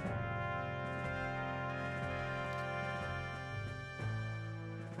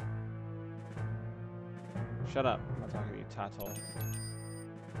 Shut up. I'm not talking to you, Tattle.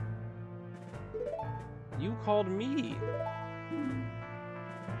 You called me.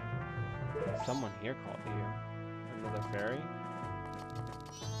 Someone here called you. Another fairy?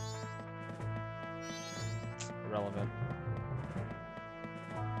 Irrelevant.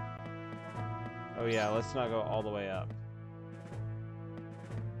 Oh yeah, let's not go all the way up.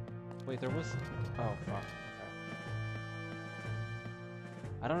 Wait, there was... Oh, fuck. Okay.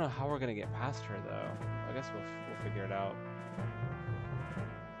 I don't know how we're gonna get past her, though. I guess we'll figure it out.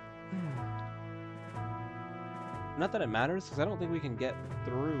 Not that it matters, because I don't think we can get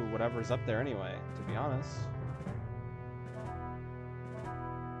through whatever's up there anyway, to be honest.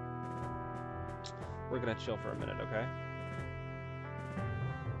 We're gonna chill for a minute, okay?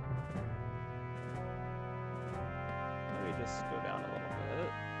 Let me just go down a little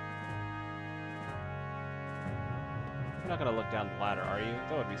bit. You're not gonna look down the ladder, are you?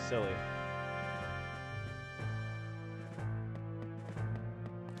 That would be silly.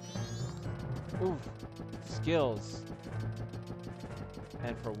 Ooh, skills.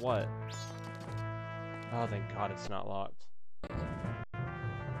 And for what? Oh, thank God it's not locked.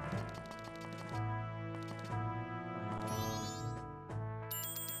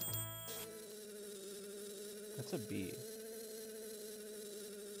 That's a B.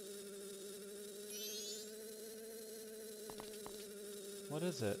 What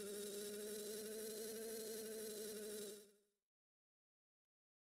is it?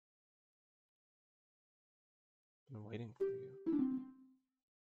 I've been waiting for you.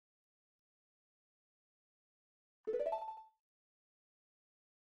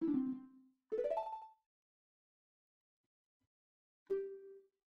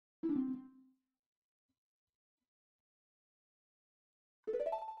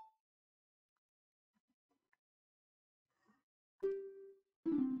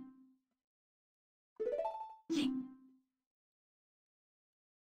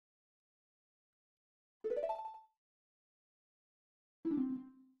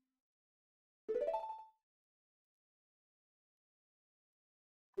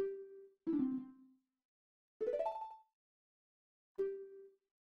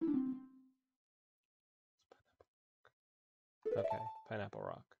 Okay, Pineapple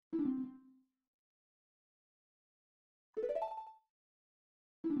Rock.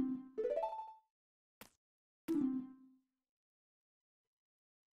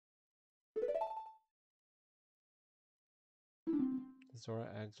 The Zora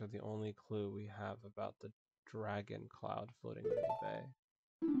eggs are the only clue we have about the dragon cloud floating over the bay.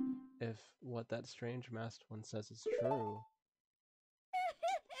 If what that strange masked one says is true,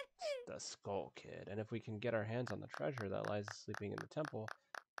 the Skull Kid. And if we can get our hands on the treasure that lies sleeping in the temple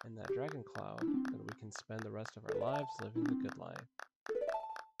and that dragon cloud, then we can spend the rest of our lives living the good life.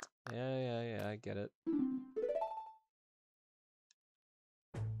 Yeah, I get it.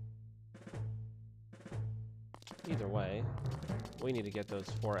 Either way, we need to get those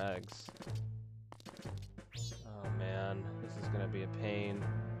 4 eggs. Oh man, this is gonna be a pain.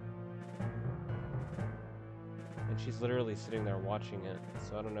 And she's literally sitting there watching it,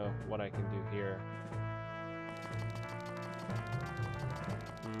 so I don't know what I can do here.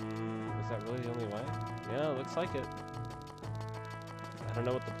 Is that really the only way? Yeah, looks like it. I don't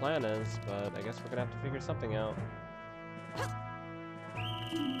know what the plan is, but I guess we're gonna have to figure something out.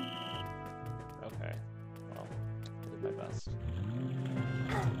 Okay, well, I did my best.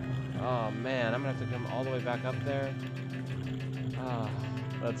 Oh man, I'm gonna have to come all the way back up there. Ah,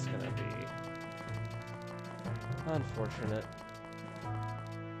 that's gonna be unfortunate,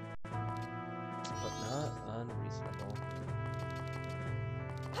 but not unreasonable.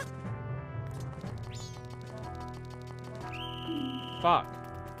 Fuck.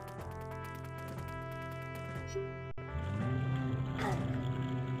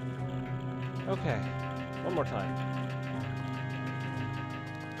 Okay, one more time.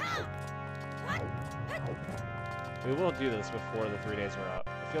 We will do this before the 3 days are up.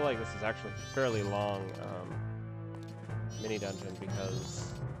 I feel like this is actually a fairly long mini dungeon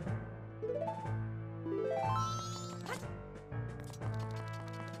because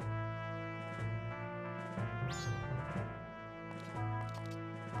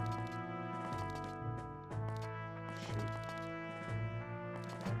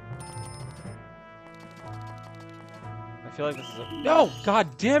I feel like this is a... No!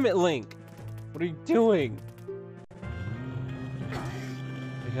 God damn it, Link! What are you doing?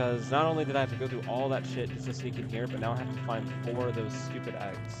 Because not only did I have to go through all that shit just to sneak in here, but now I have to find 4 of those stupid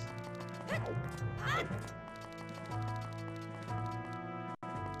eggs.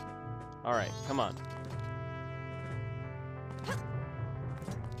 Alright, come on.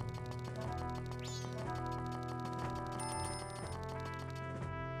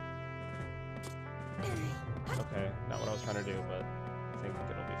 Okay, not what I was trying to do, but I think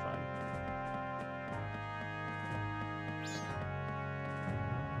it'll be fine.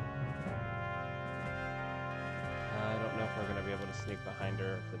 I don't know if we're gonna be able to sneak behind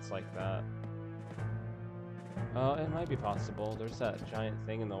her if it's like that. Oh, it might be possible. There's that giant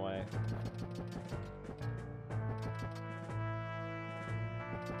thing in the way.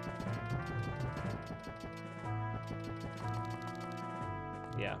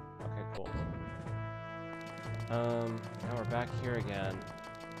 Yeah, okay, cool. Now we're back here again.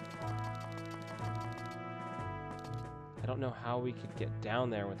 I don't know how we could get down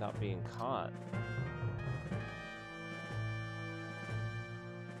there without being caught.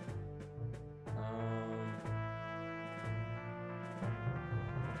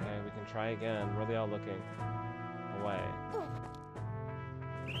 Okay, we can try again. Where are they all looking? Away.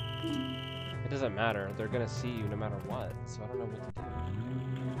 It doesn't matter. They're gonna see you no matter what, so I don't know what to do.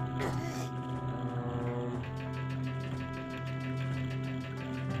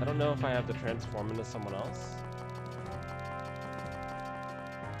 I don't know if I have to transform into someone else.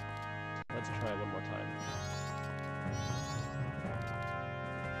 Let's try one more time.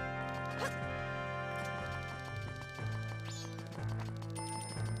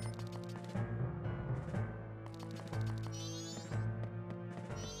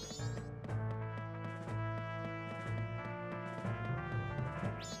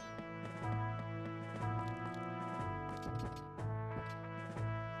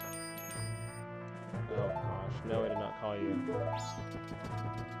 Oh gosh, no, I did not call you.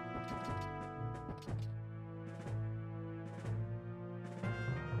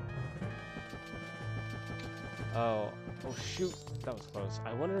 Oh shoot, that was close.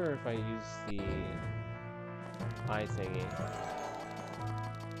 I wonder if I use the eye thingy.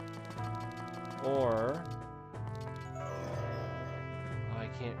 Or... oh, I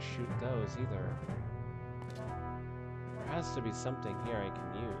can't shoot those either. There has to be something here I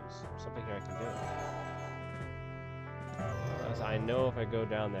can use. Something here I can do. Because I know if I go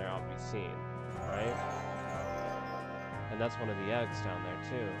down there, I'll be seen, right? And that's one of the eggs down there,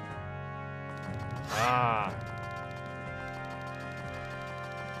 too. Ah!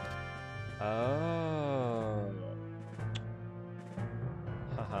 Oh.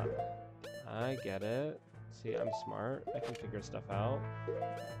 Haha. I get it. See, I'm smart. I can figure stuff out. I'm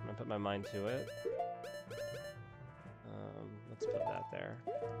gonna put my mind to it. Let's put that there.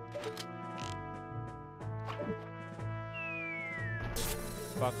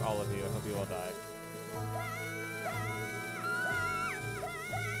 Fuck all of you. I hope you all die.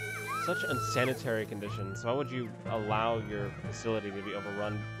 Such unsanitary conditions. Why would you allow your facility to be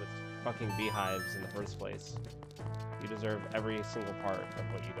overrun with fucking beehives in the first place? You deserve every single part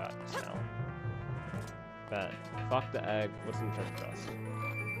of what you got just now. Bet. Fuck the egg. What's in the treasure chest?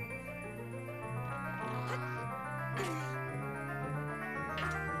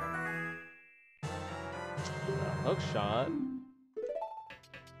 Hook shot.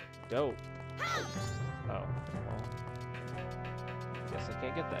 Dope. Oh. Well. Guess I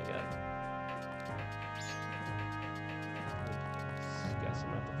can't get that yet. Guess I'm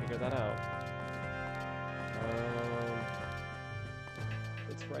gonna have to figure that out.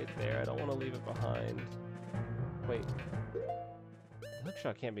 It's right there. I don't want to leave it behind. Wait. The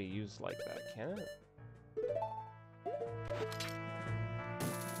hookshot can't be used like that, can it?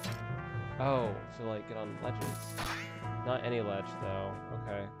 Oh, to like get on ledges. Not any ledge though.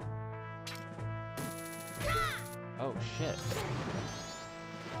 Okay. Oh shit.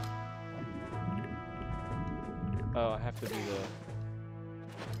 Oh, I have to do the...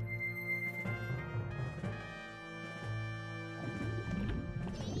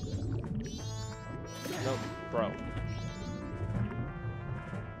 Nope, bro.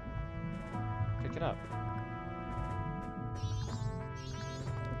 Pick it up.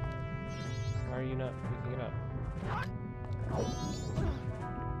 Why are you not picking it up?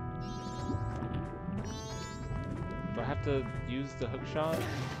 Do I have to use the hook shot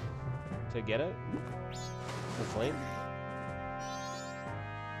to get it? This length?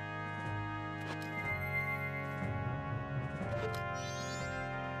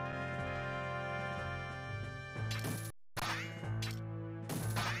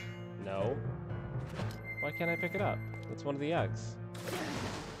 No. Why can't I pick it up? That's one of the eggs.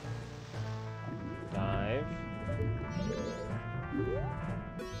 Dive.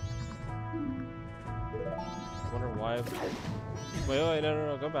 why? Wait,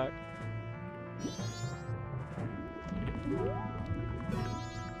 no, go back.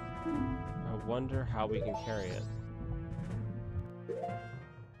 I wonder how we can carry it.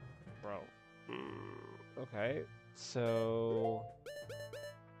 Bro. Okay, so...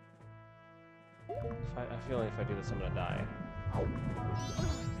 I feel like if I do this, I'm gonna die.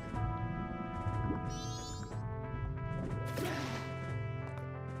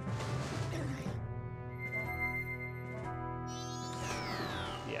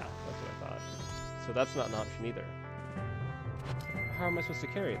 Yeah, that's what I thought. So that's not an option either. How am I supposed to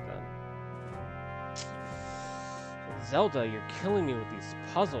carry it then? Zelda, you're killing me with these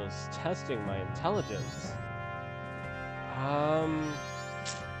puzzles, testing my intelligence.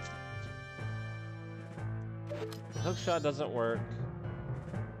 The hookshot doesn't work.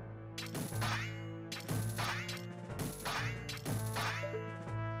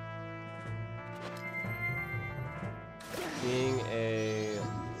 Being a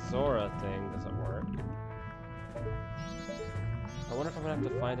Zora thing doesn't work. I wonder if I'm gonna have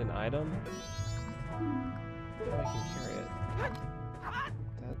to find an item. How I can carry it.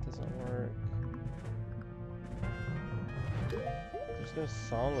 That doesn't work. There's no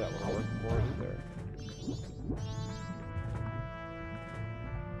song that would work for it either.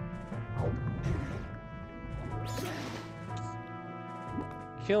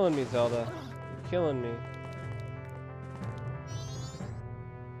 Killing me, Zelda. You're killing me.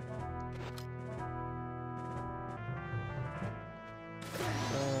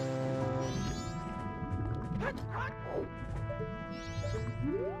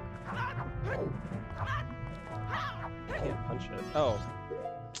 I can't punch it. Oh.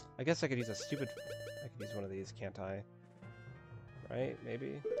 I guess I could use a stupid... I could use one of these, can't I? Right?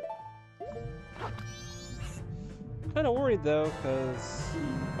 Maybe? Kind of worried though, because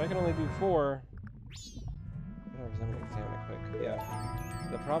if I can only do 4... I'm gonna examine it quick. Yeah.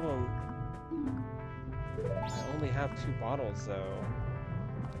 The problem... I only have 2 bottles though.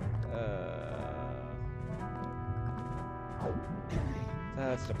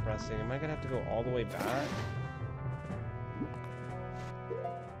 That's depressing. Am I gonna have to go all the way back?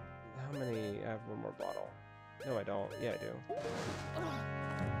 How many? I have 1 more bottle. No, I don't. Yeah, I do.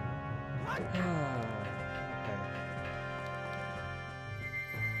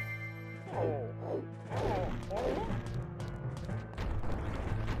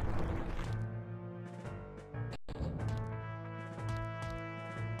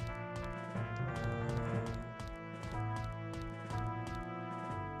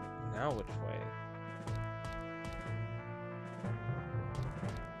 Now which way?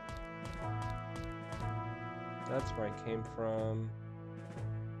 That's where I came from.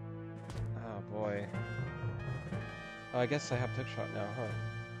 Oh boy. Oh, I guess I have hookshot now, huh?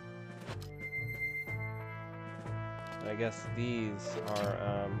 And I guess these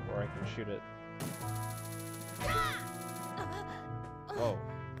are where I can shoot it. Whoa.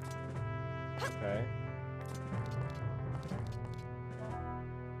 Okay.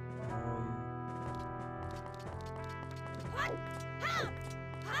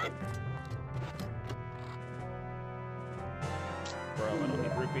 Bro, I don't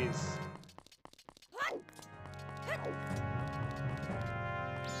need rupees.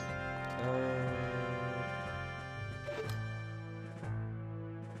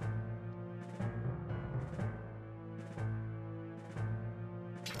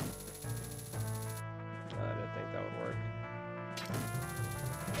 I didn't think that would work.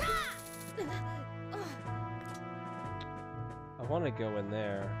 I want to go in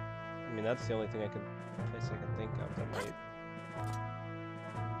there. I mean, that's the only place I can think of that might...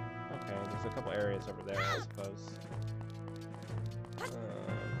 Okay, there's a couple areas over there, I suppose.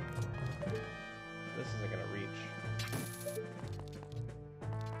 This isn't gonna reach.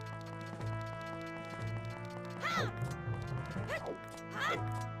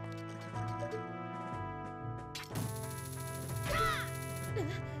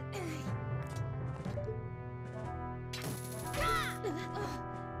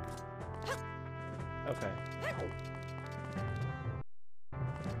 Okay.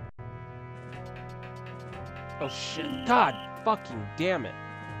 Oh shit. God fucking damn it.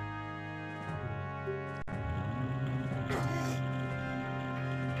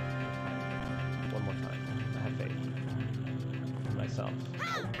 One more time. I have faith in myself.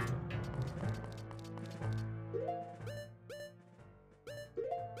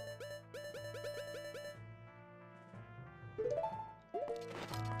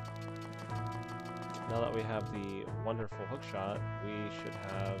 Now that we have the wonderful hookshot, we should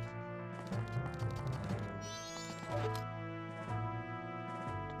have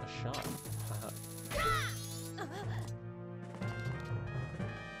a shot.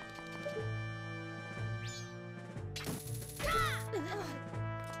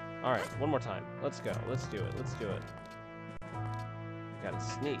 Alright, one more time. Let's go. Let's do it. Let's do it. Gotta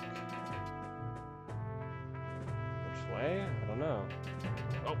sneak. Which way? I don't know.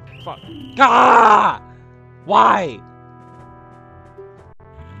 Oh, fuck. Ah! Why?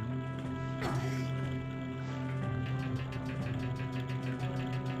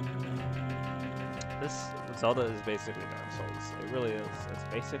 This Zelda is basically Dark Souls. It really is. It's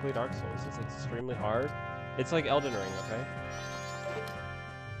basically Dark Souls. It's extremely hard. It's like Elden Ring, okay?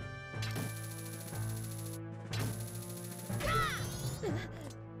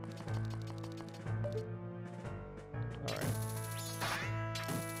 Alright.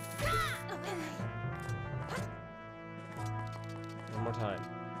 One more time.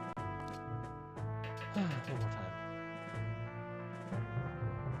 One more time.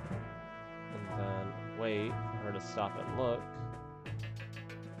 And then wait for her to stop and look.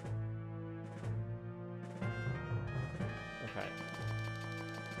 Okay.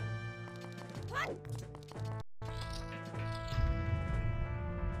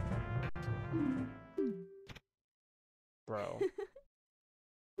 Bro.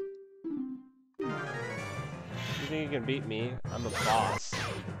 You think you can beat me? I'm a boss.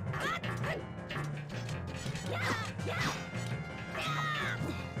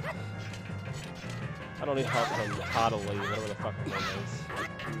 I don't need help from Toddly, whatever the fuck her name is.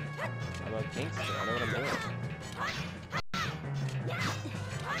 I'm a gangster, I know what I'm doing.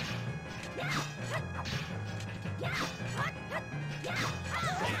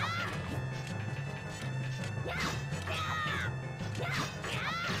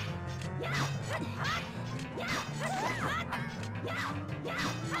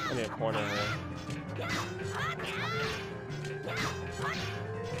 I need a corner here.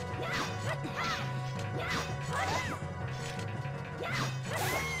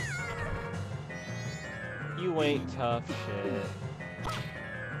 You ain't tough shit.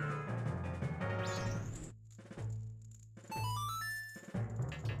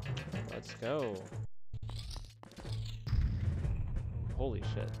 Let's go. Holy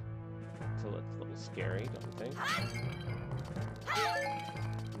shit. So it's a little scary, don't you think?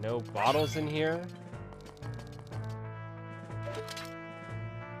 No bottles in here?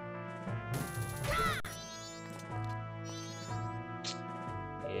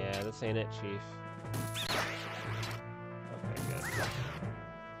 Yeah, this ain't it, Chief. Okay, good.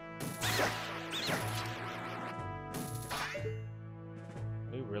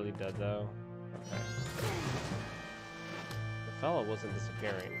 Are we really dead, though? Okay. The fella wasn't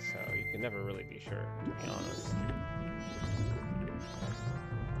disappearing, so you can never really be sure, to be honest.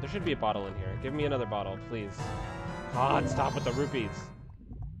 There should be a bottle in here. Give me another bottle, please. God, stop with the rupees!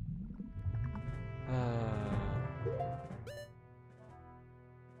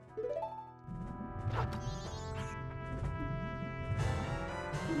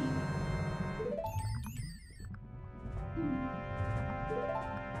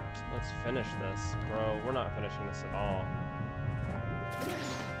 Let's finish this. Bro, we're not finishing this at all.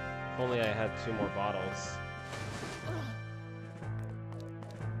 If only I had 2 more bottles.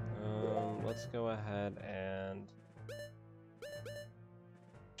 Let's go ahead and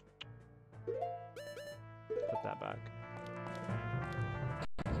put that back.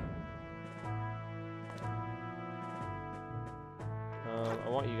 I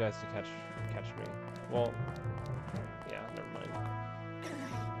want you guys to catch me. Well, yeah, never mind.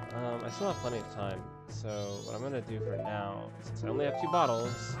 I still have plenty of time, so what I'm gonna do for now, since I only have 2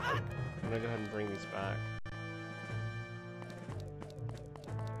 bottles, I'm gonna go ahead and bring these back.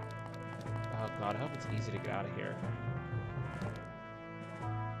 Oh god, I hope it's easy to get out of here.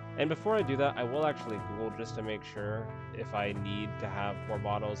 And before I do that, I will actually Google just to make sure if I need to have 4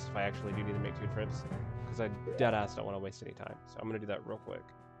 bottles, if I actually do need to make 2 trips, because I deadass don't want to waste any time. So I'm going to do that real quick.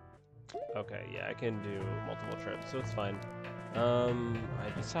 Okay, yeah, I can do multiple trips, so it's fine. I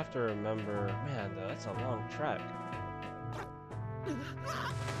just have to remember, man, though, that's a long trek.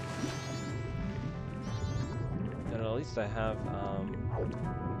 And at least I have,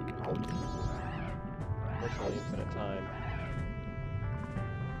 virtually infinite time.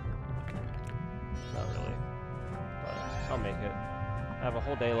 Not really, but I'll make it. I have a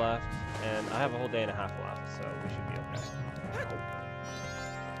whole day left, and I have a whole day and a half left, so we should be okay.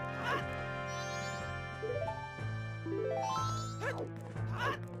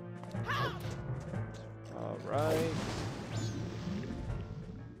 Alright.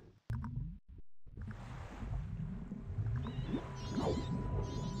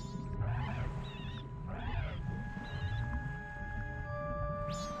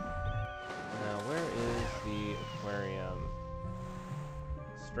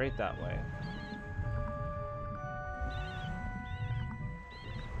 Straight that way.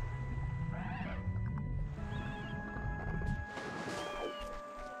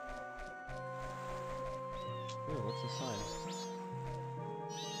 Ooh, what's the sign?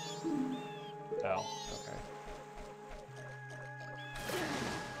 Oh, okay.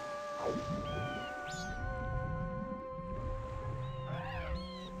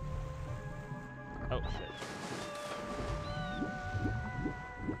 Oh, shit.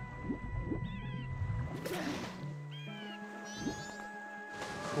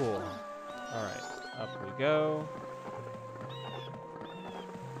 Cool. Alright, up we go.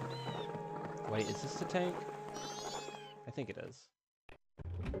 Wait, is this the tank? I think it is.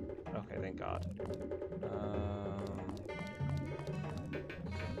 Okay, thank God.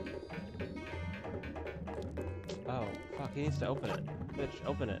 Oh, fuck, he needs to open it. Bitch,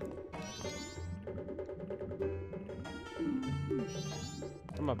 open it.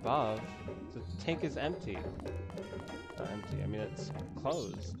 From above, the tank is empty. Not empty, I mean it's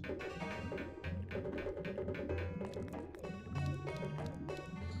closed.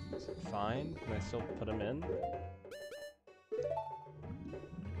 Is it fine? Can I still put him in?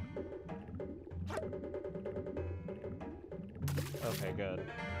 Okay, good.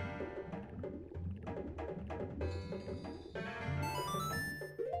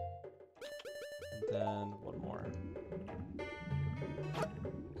 And then one more.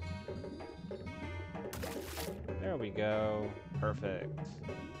 There we go. Perfect.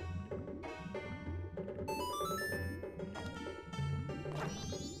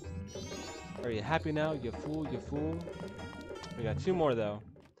 Are you happy now, you fool, you fool? We got 2 more though.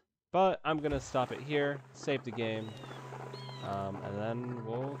 But I'm gonna stop it here, save the game, and then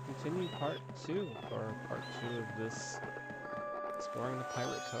we'll continue part 2, or part 2 of this exploring the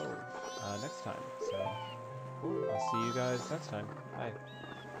Pirate Cove next time. So I'll see you guys next time. Bye.